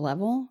executive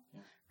level,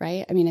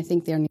 right? I mean, I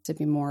think there needs to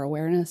be more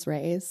awareness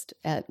raised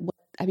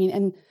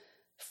and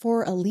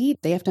for a lead,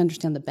 they have to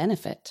understand the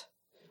benefit.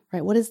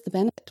 Right? What is the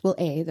benefit? Well,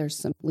 there's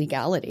some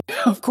legality,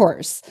 of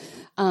course.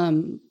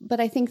 But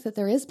I think that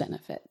there is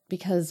benefit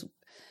because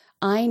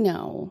I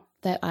know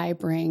that I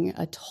bring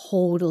a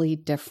totally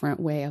different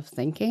way of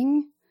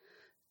thinking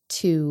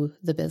to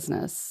the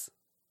business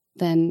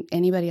than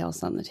anybody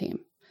else on the team.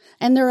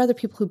 And there are other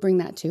people who bring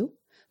that too,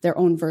 their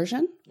own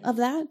version of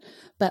that.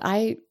 But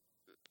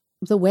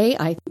the way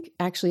I think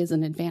actually is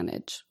an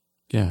advantage.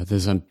 Yeah,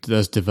 there's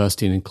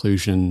diversity and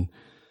inclusion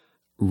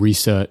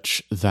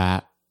research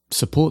that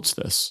supports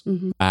this,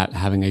 at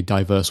having a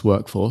diverse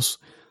workforce,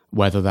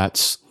 whether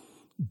that's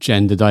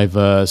gender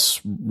diverse,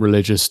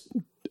 religious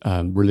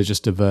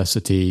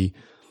diversity,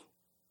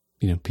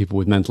 people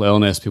with mental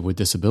illness, people with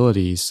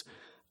disabilities,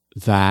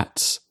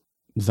 that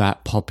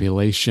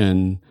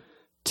population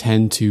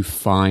tend to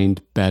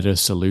find better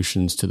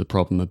solutions to the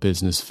problem a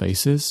business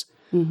faces.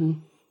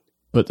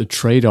 But the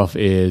trade-off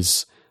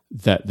is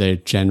that they're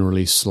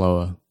generally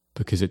slower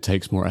because it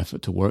takes more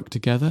effort to work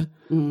together.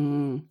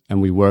 And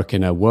we work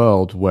in a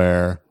world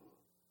where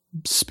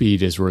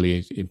speed is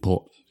really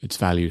important. It's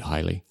valued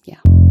highly. Yeah.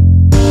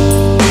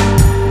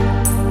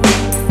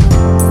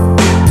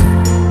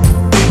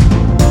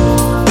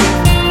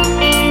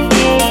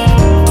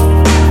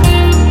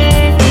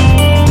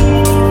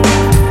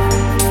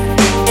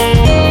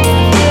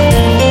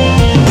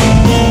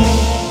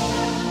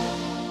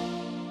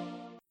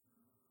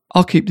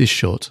 I'll keep this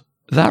short.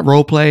 That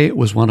roleplay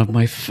was one of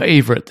my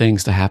favorite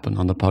things to happen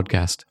on the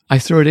podcast. I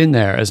threw it in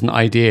there as an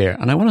idea,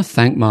 and I want to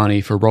thank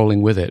Marnie for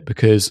rolling with it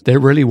because there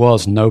really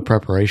was no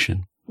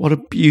preparation. What a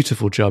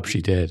beautiful job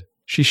she did.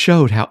 She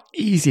showed how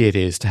easy it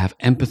is to have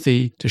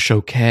empathy, to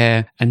show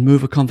care, and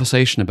move a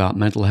conversation about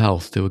mental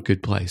health to a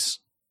good place.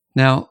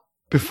 Now,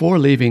 before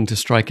leaving to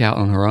strike out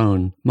on her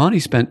own,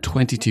 Marnie spent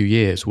 22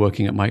 years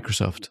working at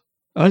Microsoft.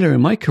 Earlier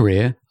in my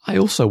career, I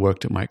also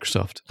worked at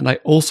Microsoft, and I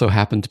also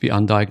happened to be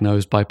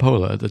undiagnosed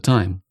bipolar at the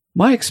time.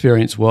 My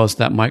experience was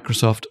that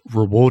Microsoft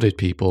rewarded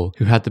people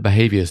who had the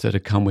behaviors that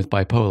had come with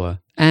bipolar,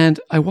 and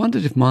I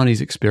wondered if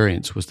Marnie's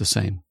experience was the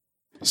same.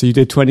 So you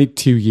did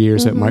 22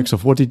 years at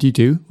Microsoft. What did you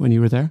do when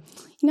you were there?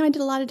 I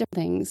did a lot of different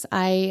things.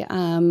 I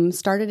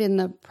started in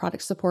the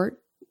product support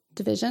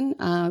division,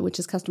 which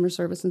is customer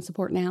service and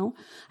support now.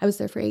 I was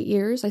there for 8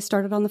 years. I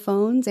started on the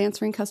phones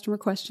answering customer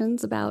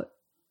questions about,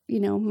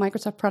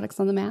 Microsoft products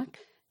on the Mac.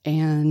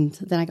 And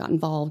then I got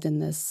involved in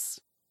this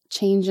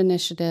change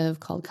initiative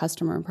called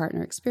Customer and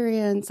Partner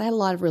Experience. I had a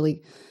lot of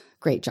really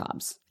great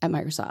jobs at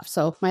Microsoft.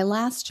 So my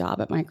last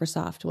job at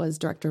Microsoft was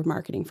Director of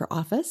Marketing for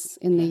Office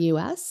in the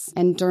US.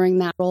 And during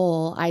that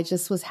role, I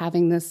just was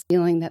having this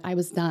feeling that I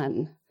was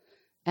done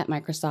at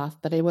Microsoft,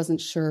 but I wasn't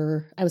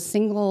sure. I was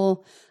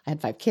single. I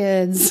had 5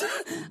 kids.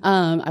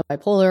 I was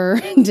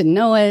bipolar, didn't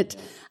know it.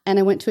 And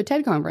I went to a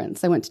TED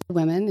conference. I went to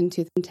Women in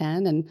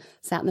 2010 and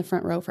sat in the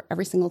front row for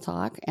every single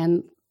talk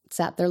and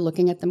sat there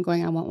looking at them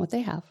going, I want what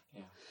they have.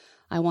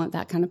 I want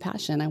that kind of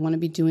passion. I want to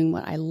be doing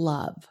what I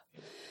love.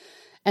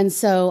 And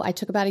so I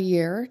took about a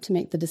year to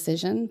make the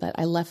decision, but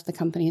I left the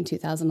company in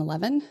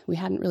 2011. We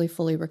hadn't really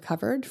fully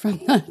recovered from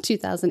the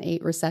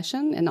 2008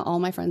 recession, and all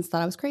my friends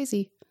thought I was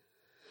crazy.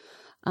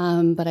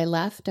 But I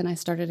left and I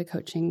started a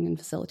coaching and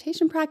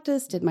facilitation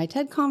practice, did my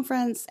TED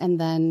conference, and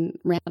then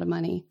ran out of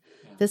money.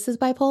 Yeah. This is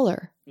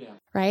bipolar,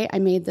 right? I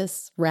made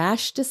this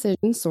rash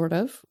decision, sort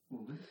of.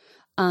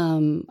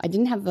 I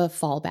didn't have a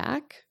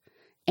fallback.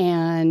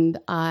 And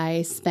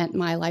I spent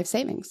my life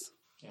savings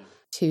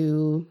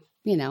to,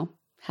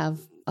 have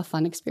a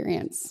fun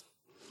experience.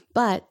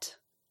 But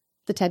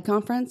the TED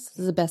conference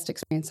is the best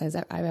experience I've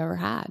ever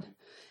had.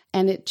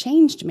 And it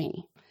changed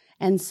me.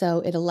 And so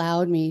it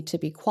allowed me to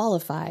be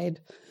qualified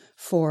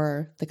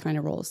for the kind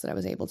of roles that I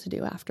was able to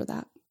do after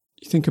that.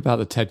 You think about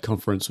the TED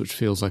conference, which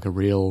feels like a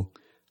real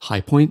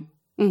high point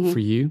for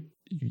you.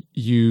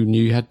 You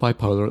knew you had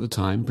bipolar at the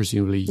time,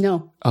 presumably.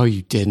 No. Oh,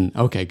 you didn't?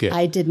 Okay, good.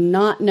 I did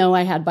not know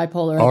I had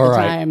bipolar at the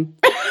time.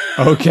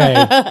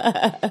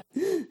 Okay.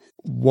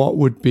 What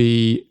would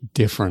be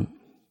different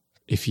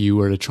if you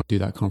were to try to do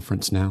that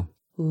conference now?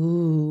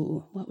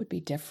 Ooh, what would be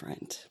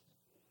different?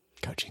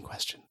 Coaching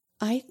question.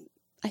 I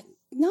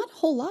not a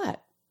whole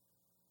lot.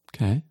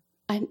 Okay.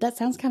 That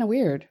sounds kind of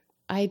weird.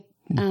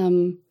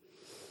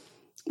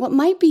 What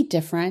might be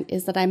different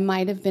is that I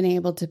might have been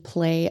able to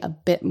play a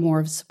bit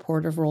more of a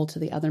supportive role to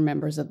the other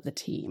members of the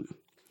team,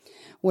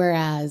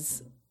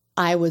 whereas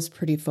I was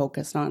pretty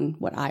focused on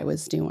what I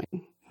was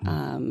doing,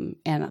 and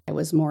I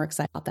was more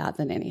excited about that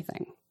than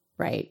anything,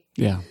 right?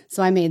 Yeah.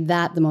 So I made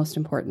that the most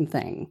important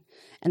thing,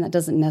 and that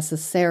doesn't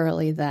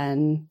necessarily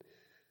then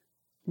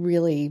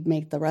really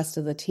make the rest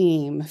of the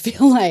team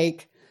feel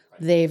like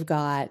they've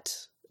got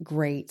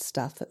great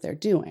stuff that they're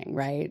doing,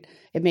 right?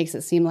 It makes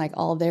it seem like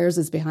all theirs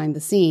is behind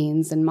the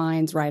scenes and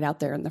mine's right out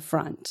there in the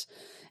front.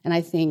 And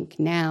I think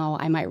now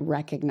I might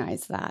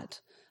recognize that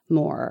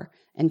more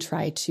and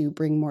try to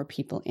bring more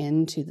people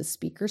into the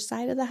speaker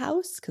side of the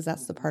house, because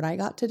that's the part I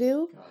got to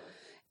do,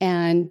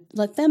 and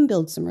let them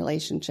build some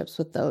relationships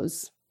with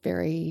those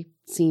very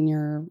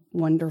senior,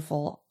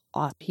 wonderful,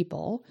 awesome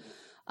people,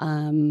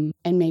 and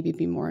maybe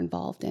be more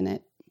involved in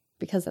it,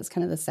 because that's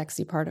kind of the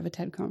sexy part of a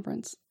TED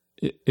conference.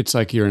 It's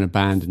like you're in a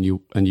band and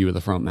you were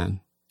the front man.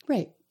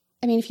 Right.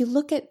 I mean, if you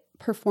look at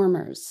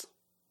performers,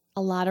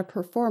 a lot of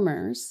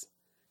performers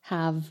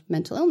have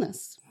mental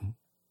illness.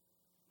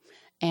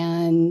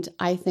 And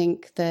I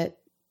think that,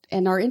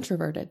 and are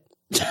introverted.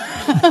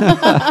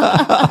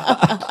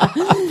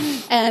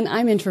 And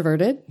I'm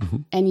introverted,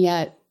 and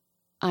yet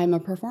I'm a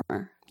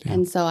performer. Yeah.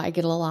 And so I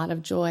get a lot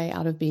of joy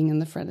out of being in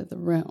the front of the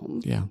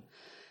room. Yeah.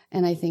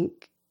 And I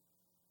think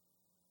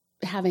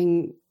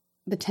having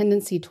the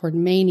tendency toward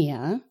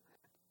mania,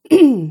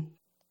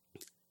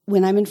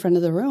 when I'm in front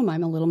of the room,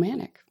 I'm a little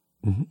manic.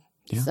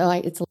 Yeah. So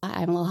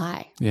I'm a little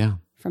high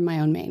from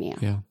my own mania.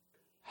 Yeah.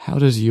 How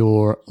does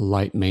your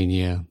light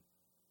mania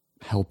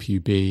help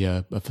you be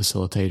a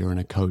facilitator and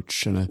a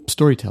coach and a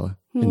storyteller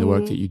in the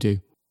work that you do?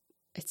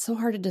 It's so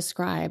hard to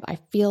describe. I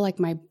feel like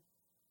my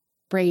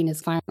brain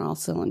is firing on all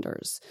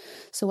cylinders.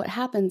 So what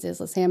happens is,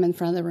 let's say I'm in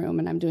front of the room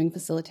and I'm doing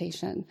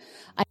facilitation.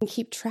 I can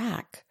keep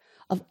track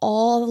of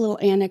all the little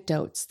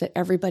anecdotes that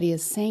everybody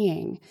is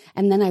saying.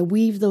 And then I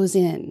weave those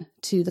in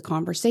to the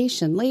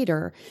conversation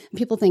later. And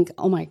people think,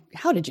 oh my,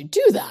 how did you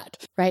do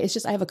that? Right? It's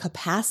just, I have a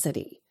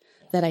capacity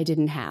that I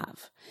didn't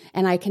have.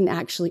 And I can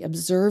actually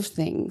observe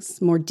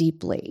things more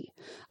deeply.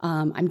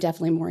 I'm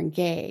definitely more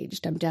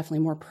engaged. I'm definitely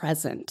more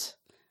present,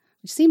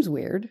 which seems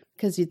weird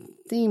because you'd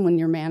think when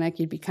you're manic,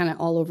 you'd be kind of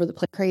all over the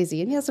place,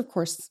 crazy. And yes, of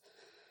course,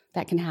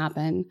 that can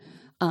happen.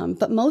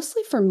 But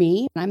mostly for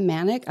me, when I'm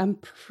manic, I'm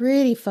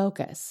pretty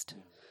focused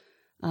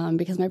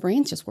because my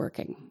brain's just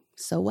working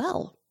so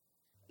well.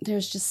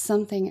 There's just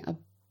something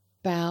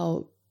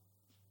about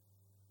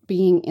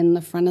being in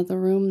the front of the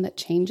room that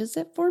changes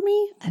it for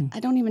me.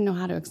 I don't even know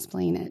how to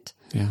explain it.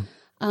 Yeah.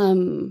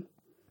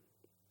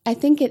 I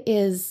think it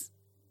is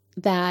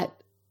that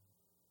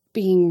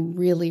being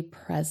really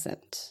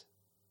present.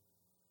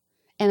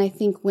 And I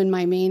think when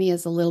my mania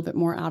is a little bit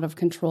more out of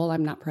control,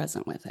 I'm not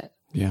present with it.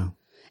 Yeah.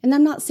 And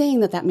I'm not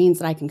saying that means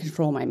that I can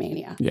control my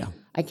mania. Yeah.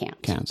 I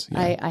can't.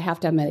 Yeah. I have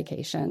to have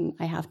medication.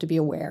 I have to be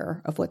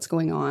aware of what's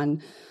going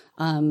on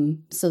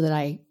so that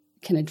I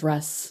can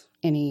address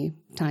any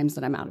times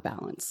that I'm out of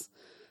balance.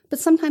 But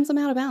sometimes I'm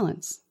out of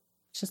balance.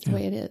 It's just the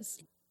way it is.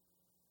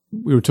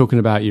 We were talking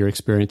about your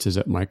experiences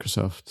at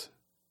Microsoft.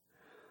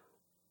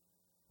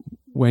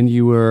 When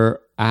you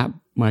were at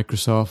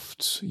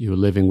Microsoft, you were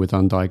living with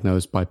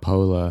undiagnosed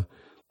bipolar.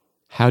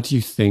 How do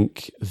you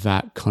think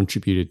that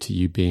contributed to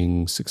you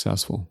being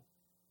successful?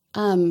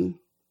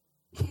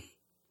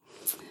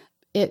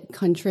 It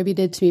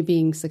contributed to me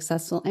being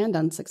successful and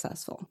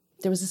unsuccessful.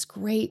 There was this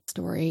great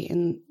story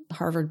in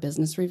Harvard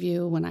Business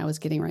Review when I was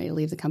getting ready to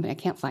leave the company. I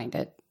can't find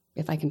it.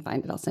 If I can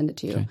find it, I'll send it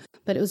to you. Okay.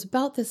 But it was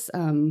about this,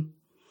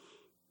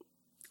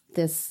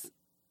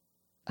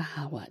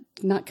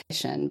 not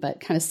condition, but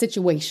kind of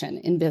situation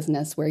in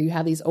business where you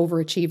have these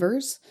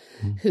overachievers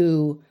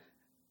who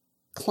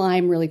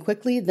climb really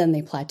quickly, then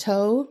they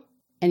plateau,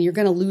 and you're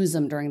going to lose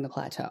them during the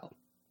plateau.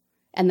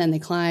 And then they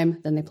climb,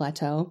 then they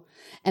plateau.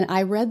 And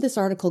I read this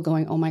article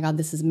going, oh my God,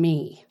 this is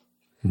me.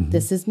 Mm-hmm.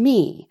 This is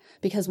me.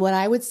 Because what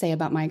I would say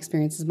about my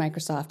experiences at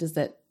Microsoft is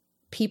that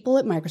people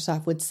at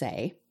Microsoft would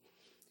say,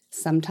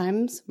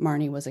 sometimes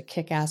Marnie was a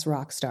kick-ass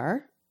rock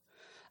star.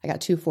 I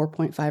got 2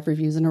 4.5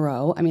 reviews in a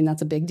row. I mean,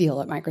 that's a big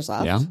deal at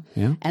Microsoft.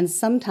 Yeah. And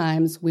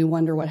sometimes we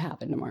wonder what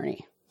happened to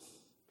Marnie.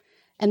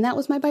 And that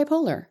was my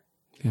bipolar.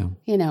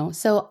 Yeah.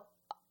 So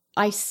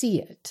I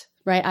see it,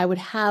 right? I would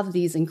have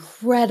these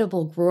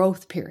incredible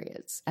growth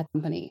periods at the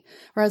company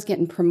where I was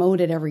getting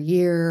promoted every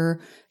year,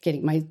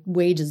 getting my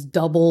wages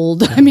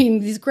doubled. I mean,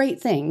 these great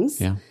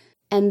things. Yeah.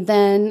 And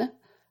then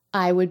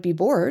I would be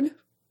bored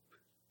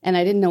and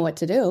I didn't know what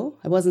to do.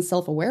 I wasn't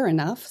self-aware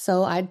enough.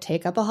 So I'd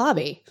take up a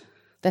hobby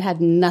that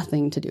had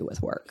nothing to do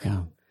with work.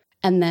 Yeah.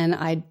 And then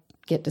I'd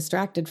get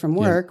distracted from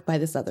work by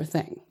this other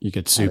thing. You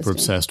get super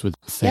obsessed with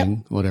the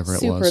thing, whatever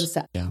it was. Super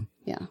obsessed.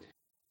 Yeah.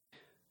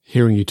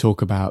 Hearing you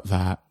talk about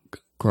that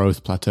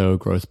growth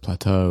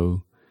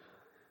plateau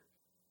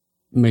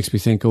makes me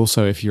think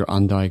also if you're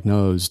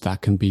undiagnosed,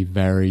 that can be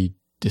very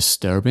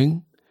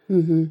disturbing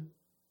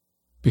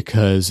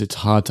because it's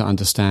hard to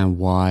understand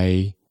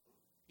why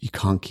you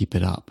can't keep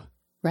it up.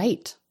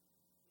 Right.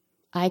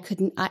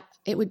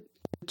 It would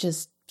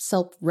just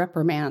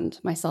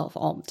self-reprimand myself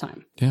all the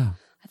time. Yeah.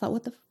 I thought,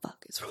 what the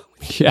fuck is wrong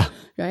with you? Yeah.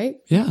 Right?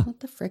 Yeah.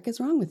 What the frick is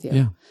wrong with you?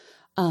 Yeah.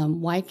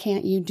 Why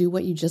can't you do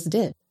what you just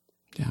did?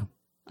 Yeah.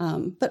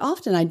 But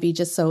often I'd be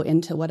just so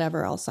into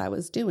whatever else I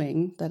was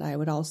doing that I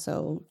would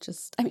also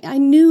I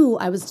knew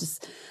I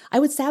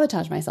would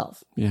sabotage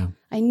myself. Yeah.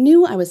 I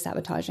knew I was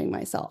sabotaging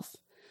myself,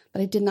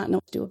 but I did not know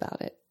what to do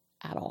about it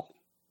at all.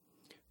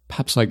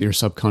 Perhaps like your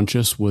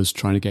subconscious was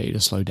trying to get you to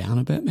slow down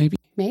a bit, maybe?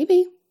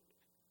 Maybe.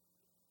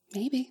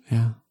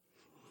 Yeah.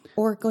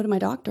 Or go to my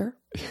doctor.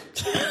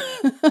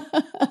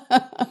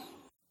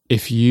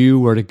 If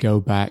you were to go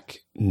back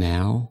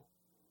now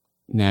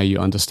you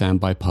understand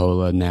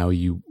bipolar, now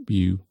you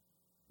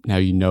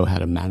know how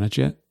to manage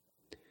it.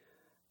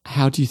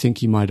 How do you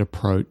think you might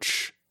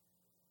approach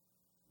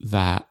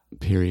that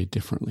period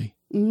differently?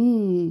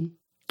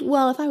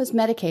 Well, if I was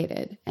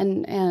medicated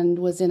and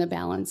was in a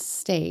balanced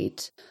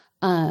state,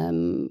 I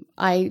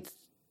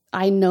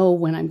know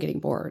when I'm getting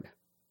bored.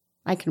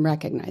 I can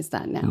recognize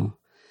that now.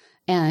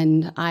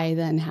 And I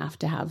then have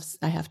to have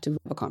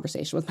a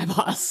conversation with my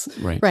boss,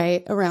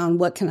 right? Around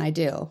what can I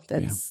do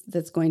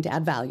that's going to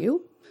add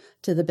value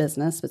to the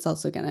business, but it's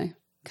also going to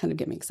kind of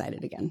get me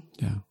excited again.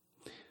 Yeah.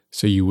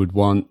 So you would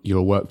want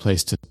your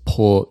workplace to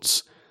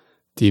support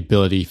the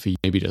ability for you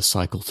maybe to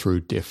cycle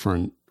through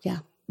different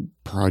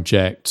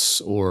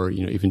projects or,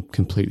 even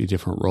completely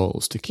different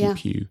roles to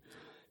keep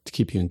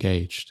you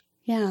engaged.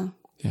 Yeah.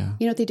 Yeah.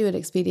 You know what they do at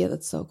Expedia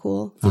that's so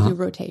cool? They do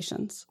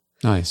rotations.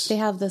 Nice. They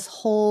have this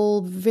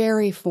whole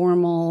very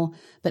formal,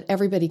 but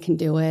everybody can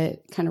do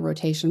it kind of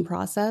rotation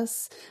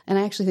process. And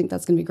I actually think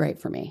that's going to be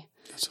great for me.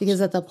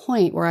 Because at the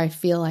point where I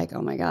feel like,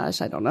 oh my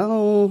gosh, I don't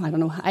know,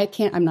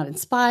 I'm not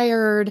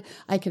inspired,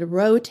 I could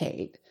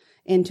rotate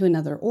into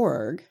another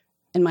org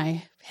and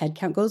my head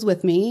count goes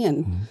with me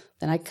and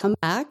then I come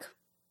back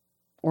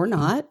or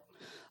not.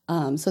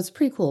 So it's a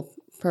pretty cool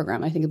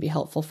program. I think it'd be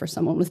helpful for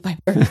someone with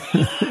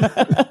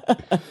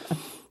bipolar.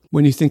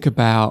 When you think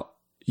about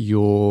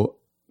your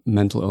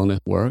mental illness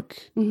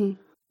work,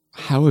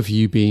 how have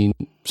you been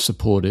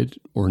supported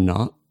or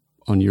not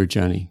on your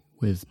journey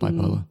with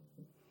bipolar?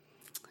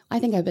 I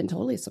think I've been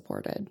totally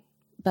supported,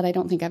 but I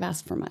don't think I've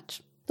asked for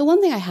much. The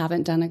one thing I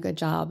haven't done a good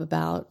job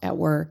about at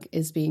work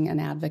is being an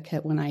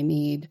advocate when I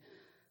need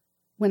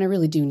when I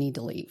really do need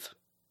to leave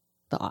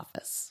the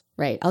office,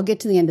 right? I'll get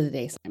to the end of the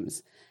day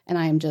sometimes and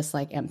I am just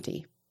like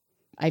empty.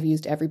 I've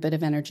used every bit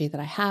of energy that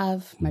I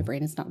have. My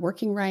brain is not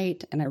working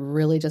right. And I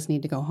really just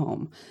need to go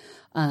home.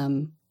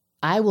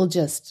 I will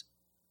just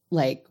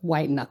like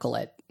white knuckle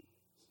it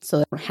so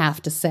that I don't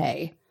have to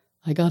say,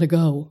 I got to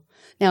go.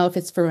 Now, if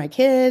it's for my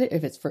kid,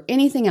 if it's for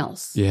anything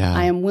else,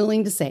 I am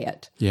willing to say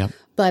it. Yeah.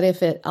 But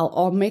if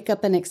I'll make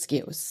up an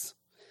excuse.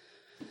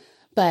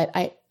 But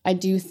I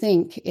do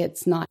think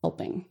it's not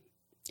helping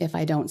if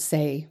I don't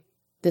say,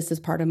 this is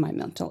part of my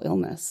mental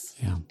illness.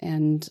 Yeah.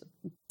 And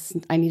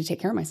I need to take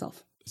care of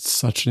myself. It's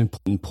such an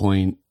important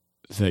point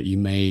that you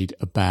made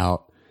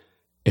about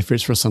if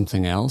it's for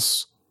something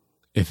else,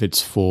 if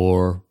it's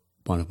for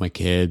one of my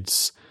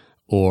kids,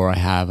 or I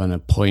have an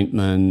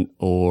appointment,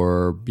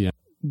 or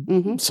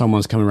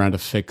someone's coming around to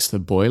fix the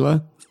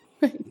boiler.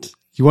 Right.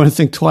 You want to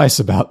think twice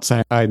about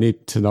saying, I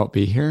need to not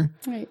be here.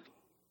 Right.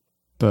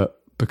 But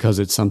because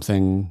it's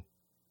something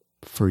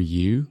for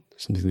you,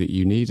 something that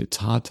you need, it's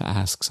hard to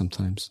ask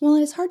sometimes. Well,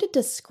 it's hard to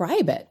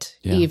describe it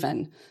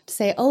even. To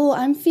say, oh,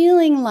 I'm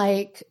feeling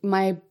like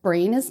my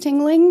brain is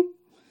tingling,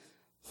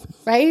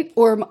 right?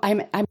 Or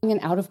I'm having an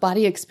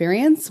out-of-body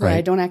experience where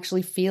I don't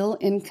actually feel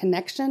in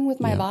connection with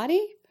my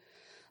body.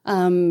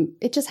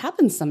 It just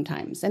happens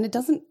sometimes. And it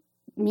doesn't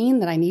mean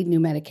that I need new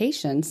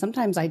medication.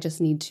 Sometimes I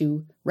just need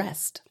to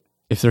rest.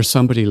 If there's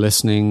somebody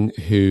listening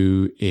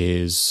who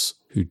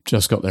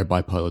just got their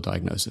bipolar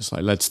diagnosis,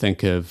 like let's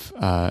think of,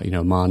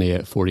 Marnie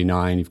at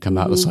 49, you've come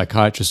out of the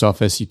psychiatrist's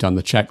office, you've done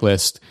the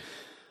checklist,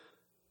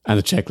 and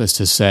the checklist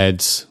has said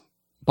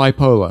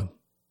bipolar.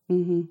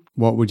 Mm-hmm.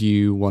 What would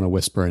you want to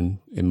whisper in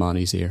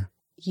Marnie's ear?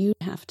 You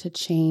have to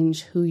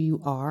change who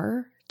you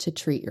are to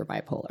treat your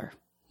bipolar.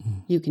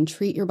 You can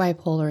treat your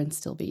bipolar and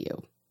still be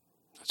you.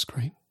 That's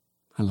great.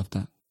 I love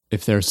that.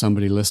 If there's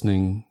somebody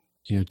listening,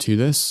 to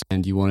this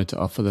and you wanted to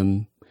offer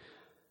them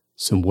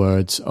some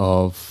words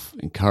of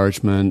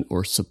encouragement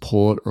or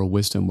support or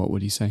wisdom, what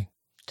would you say?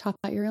 Talk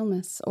about your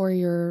illness or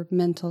your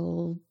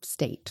mental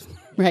state,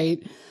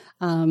 right?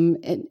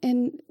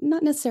 And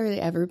not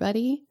necessarily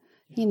everybody,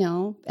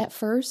 at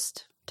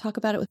first, talk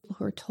about it with people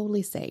who are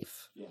totally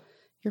safe. Yeah.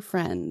 Your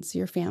friends,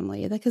 your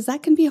family, because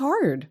that can be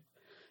hard,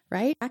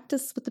 right?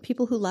 Practice with the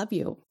people who love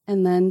you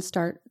and then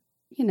start,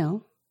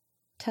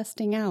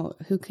 testing out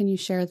who can you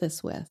share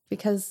this with,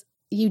 because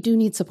you do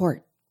need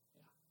support.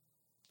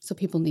 So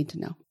people need to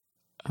know.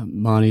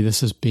 Marnie,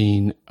 this has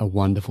been a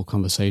wonderful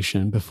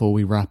conversation. Before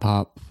we wrap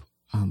up,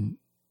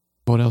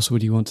 what else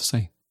would you want to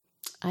say?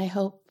 I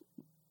hope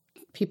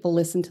people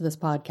listen to this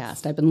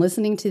podcast. I've been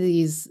listening to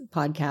these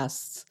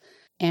podcasts,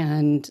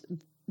 and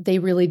they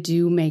really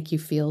do make you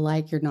feel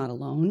like you're not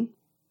alone.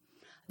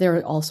 There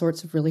are all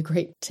sorts of really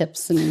great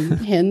tips and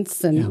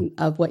hints and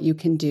of what you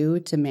can do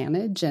to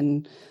manage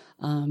and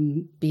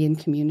be in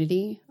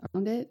community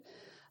around it.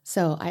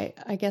 So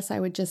I guess I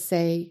would just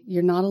say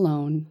you're not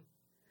alone.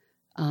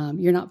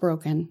 You're not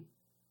broken.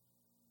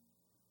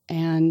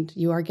 And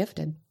you are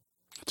gifted.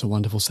 It's a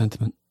wonderful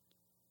sentiment.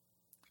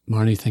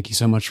 Marnie, thank you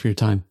so much for your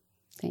time.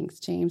 Thanks,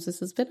 James. This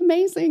has been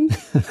amazing.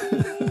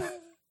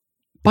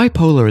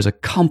 Bipolar is a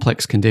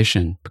complex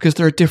condition because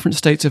there are different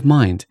states of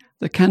mind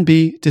that can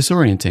be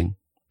disorienting.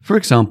 For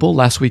example,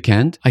 last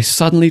weekend, I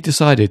suddenly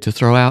decided to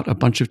throw out a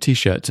bunch of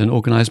t-shirts and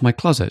organize my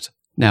closet.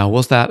 Now,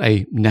 was that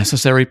a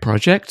necessary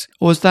project,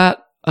 or was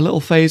that a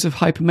little phase of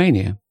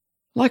hypomania?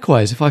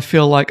 Likewise, if I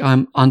feel like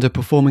I'm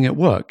underperforming at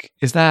work,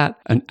 is that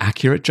an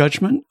accurate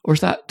judgment, or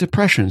is that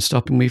depression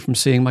stopping me from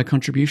seeing my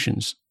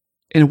contributions?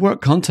 In a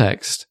work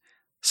context,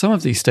 some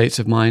of these states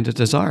of mind are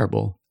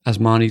desirable, as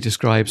Marnie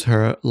describes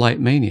her light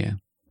mania,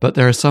 but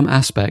there are some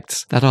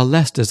aspects that are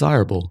less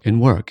desirable in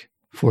work.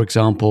 For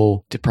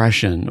example,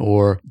 depression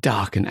or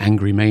dark and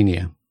angry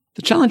mania.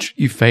 The challenge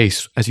you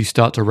face as you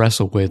start to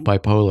wrestle with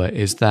bipolar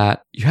is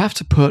that you have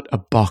to put a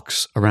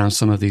box around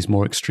some of these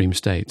more extreme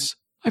states.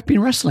 I've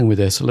been wrestling with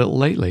this a little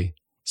lately.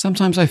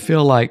 Sometimes I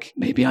feel like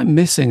maybe I'm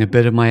missing a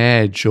bit of my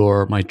edge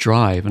or my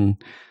drive,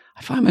 and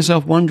I find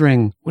myself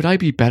wondering, would I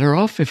be better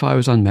off if I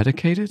was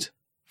unmedicated?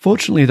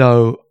 Fortunately,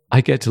 though,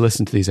 I get to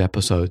listen to these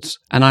episodes,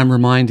 and I'm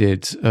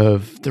reminded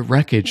of the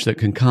wreckage that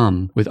can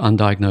come with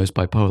undiagnosed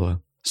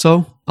bipolar.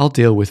 So I'll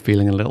deal with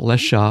feeling a little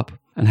less sharp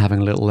and having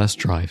a little less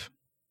drive.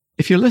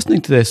 If you're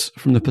listening to this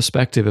from the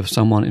perspective of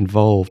someone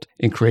involved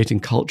in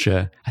creating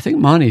culture, I think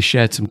Marnie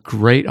shared some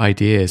great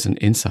ideas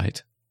and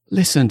insight.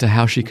 Listen to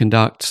how she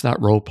conducts that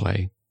role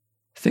play.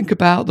 Think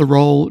about the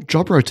role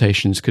job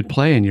rotations could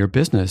play in your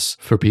business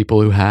for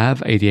people who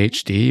have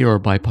ADHD or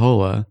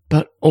bipolar,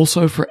 but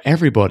also for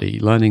everybody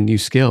learning new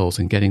skills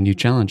and getting new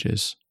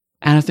challenges.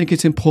 And I think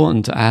it's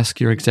important to ask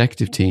your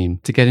executive team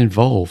to get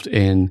involved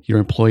in your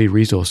employee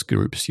resource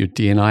groups, your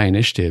D&I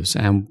initiatives,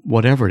 and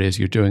whatever it is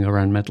you're doing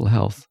around mental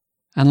health.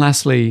 And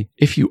lastly,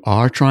 if you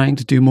are trying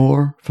to do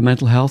more for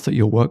mental health at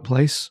your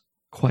workplace,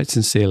 quite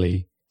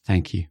sincerely,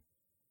 thank you.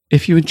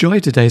 If you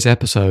enjoyed today's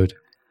episode,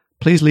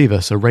 please leave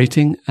us a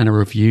rating and a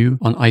review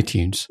on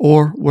iTunes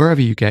or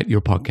wherever you get your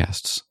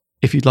podcasts.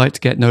 If you'd like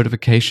to get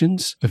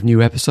notifications of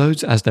new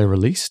episodes as they're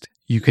released,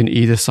 You can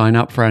either sign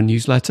up for our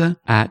newsletter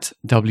at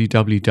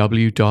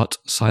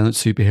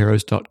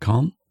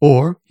www.silentsuperheroes.com,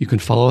 or you can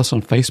follow us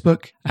on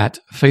Facebook at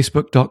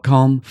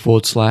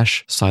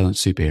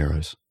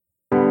facebook.com/silentsuperheroes.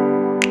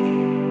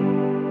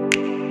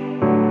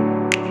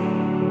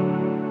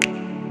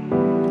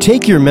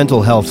 Take your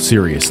mental health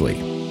seriously.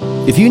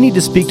 If you need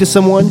to speak to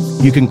someone,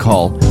 you can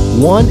call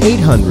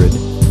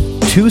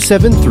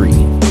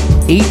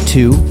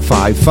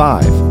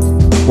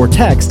 1-800-273-8255 or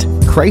text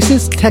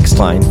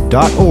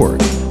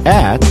crisistextline.org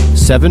at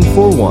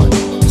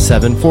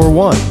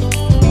 741-741.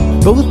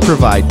 Both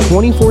provide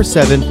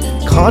 24/7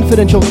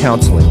 confidential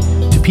counseling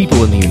to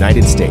people in the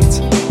United States.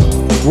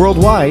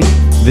 Worldwide,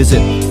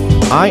 visit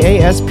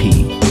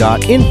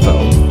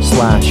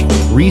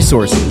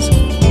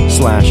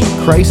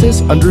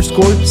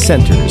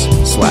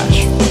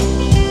iasp.info/resources/crisis_centers/.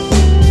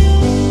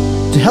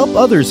 To help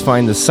others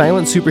find the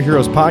Silent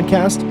Superheroes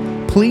podcast,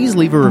 please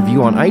leave a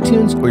review on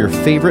iTunes or your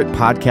favorite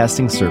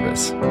podcasting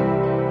service.